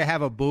pay to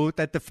have a booth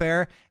at the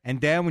fair?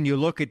 And then when you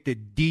look at the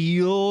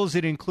deals,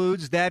 it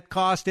includes that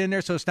cost in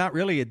there, so it's not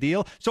really a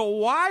deal. So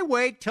why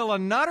wait till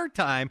another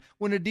time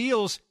when the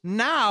deals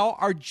now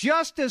are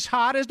just as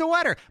hot as the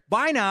weather?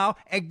 Buy now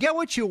and get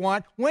what you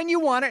want when you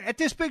want it at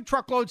this big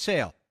truckload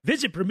sale.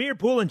 Visit Premier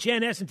Pool in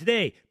Chanhassen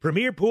today.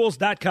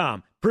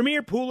 PremierPools.com.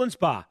 Premier Pool and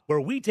Spa,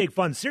 where we take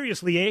fun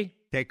seriously, eh?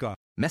 Take off.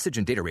 Message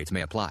and data rates may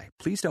apply.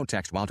 Please don't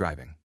text while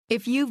driving.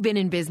 If you've been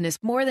in business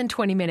more than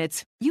 20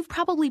 minutes, you've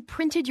probably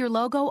printed your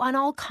logo on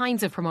all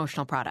kinds of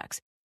promotional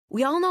products.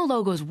 We all know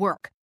logos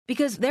work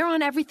because they're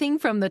on everything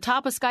from the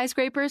top of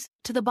skyscrapers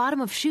to the bottom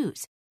of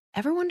shoes.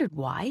 Ever wondered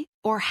why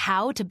or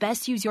how to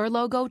best use your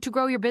logo to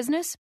grow your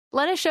business?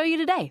 Let us show you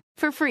today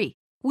for free.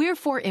 We're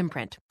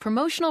 4imprint,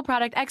 promotional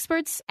product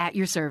experts at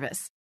your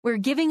service. We're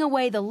giving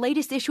away the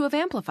latest issue of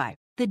Amplify,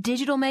 the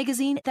digital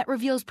magazine that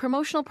reveals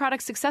promotional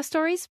product success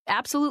stories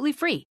absolutely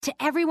free to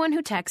everyone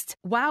who texts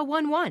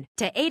WOW11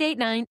 to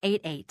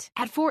 88988.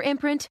 At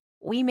 4imprint,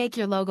 we make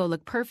your logo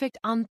look perfect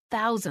on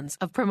thousands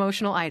of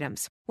promotional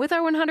items. With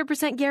our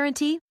 100%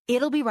 guarantee,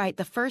 it'll be right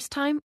the first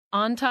time,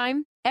 on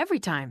time, every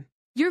time.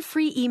 Your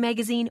free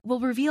e-magazine will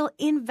reveal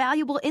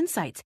invaluable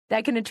insights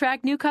that can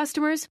attract new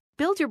customers,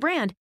 build your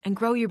brand, and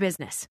grow your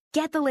business.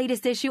 Get the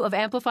latest issue of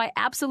Amplify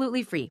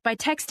absolutely free by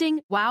texting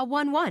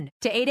WOW11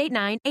 to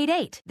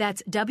 88988.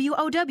 That's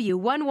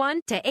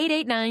WOW11 to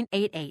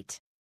 88988.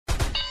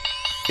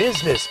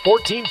 Business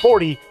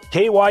 1440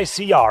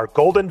 KYCR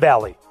Golden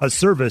Valley, a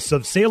service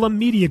of Salem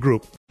Media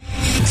Group.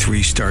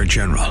 3-star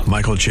General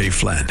Michael J.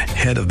 Flynn,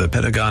 head of the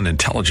Pentagon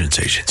Intelligence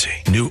Agency,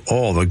 knew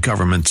all the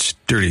government's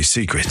dirty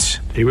secrets.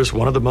 He was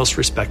one of the most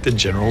respected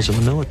generals in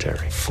the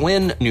military.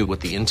 Flynn knew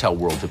what the intel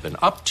world had been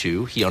up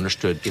to. He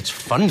understood its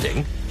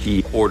funding.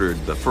 He ordered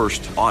the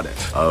first audit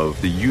of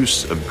the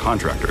use of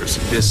contractors.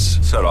 This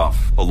set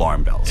off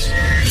alarm bells.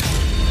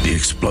 The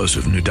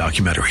explosive new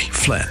documentary,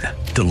 Flynn,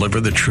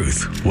 Deliver the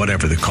Truth,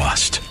 Whatever the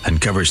Cost,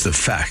 uncovers the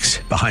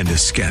facts behind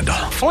this scandal.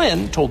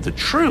 Flynn told the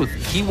truth.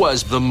 He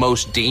was the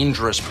most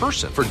dangerous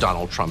person for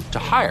Donald Trump to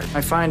hire.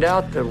 I find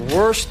out the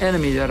worst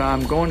enemy that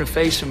I'm going to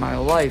face in my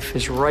life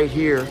is right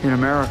here in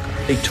America.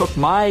 They took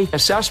my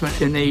assessment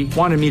and they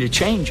wanted me to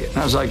change it. And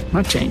I was like, I'm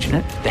not changing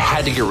it. They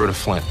had to get rid of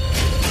Flynn.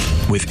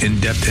 With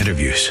in-depth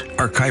interviews,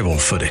 archival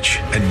footage,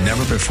 and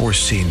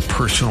never-before-seen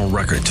personal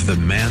records of the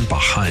man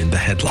behind the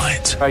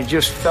headlines. I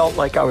just felt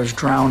like I was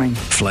drowning.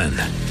 Flynn,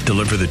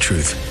 Deliver the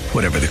Truth,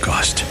 Whatever the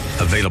Cost.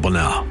 Available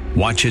now.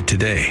 Watch it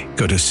today.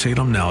 Go to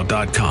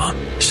salemnow.com.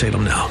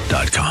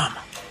 salemnow.com.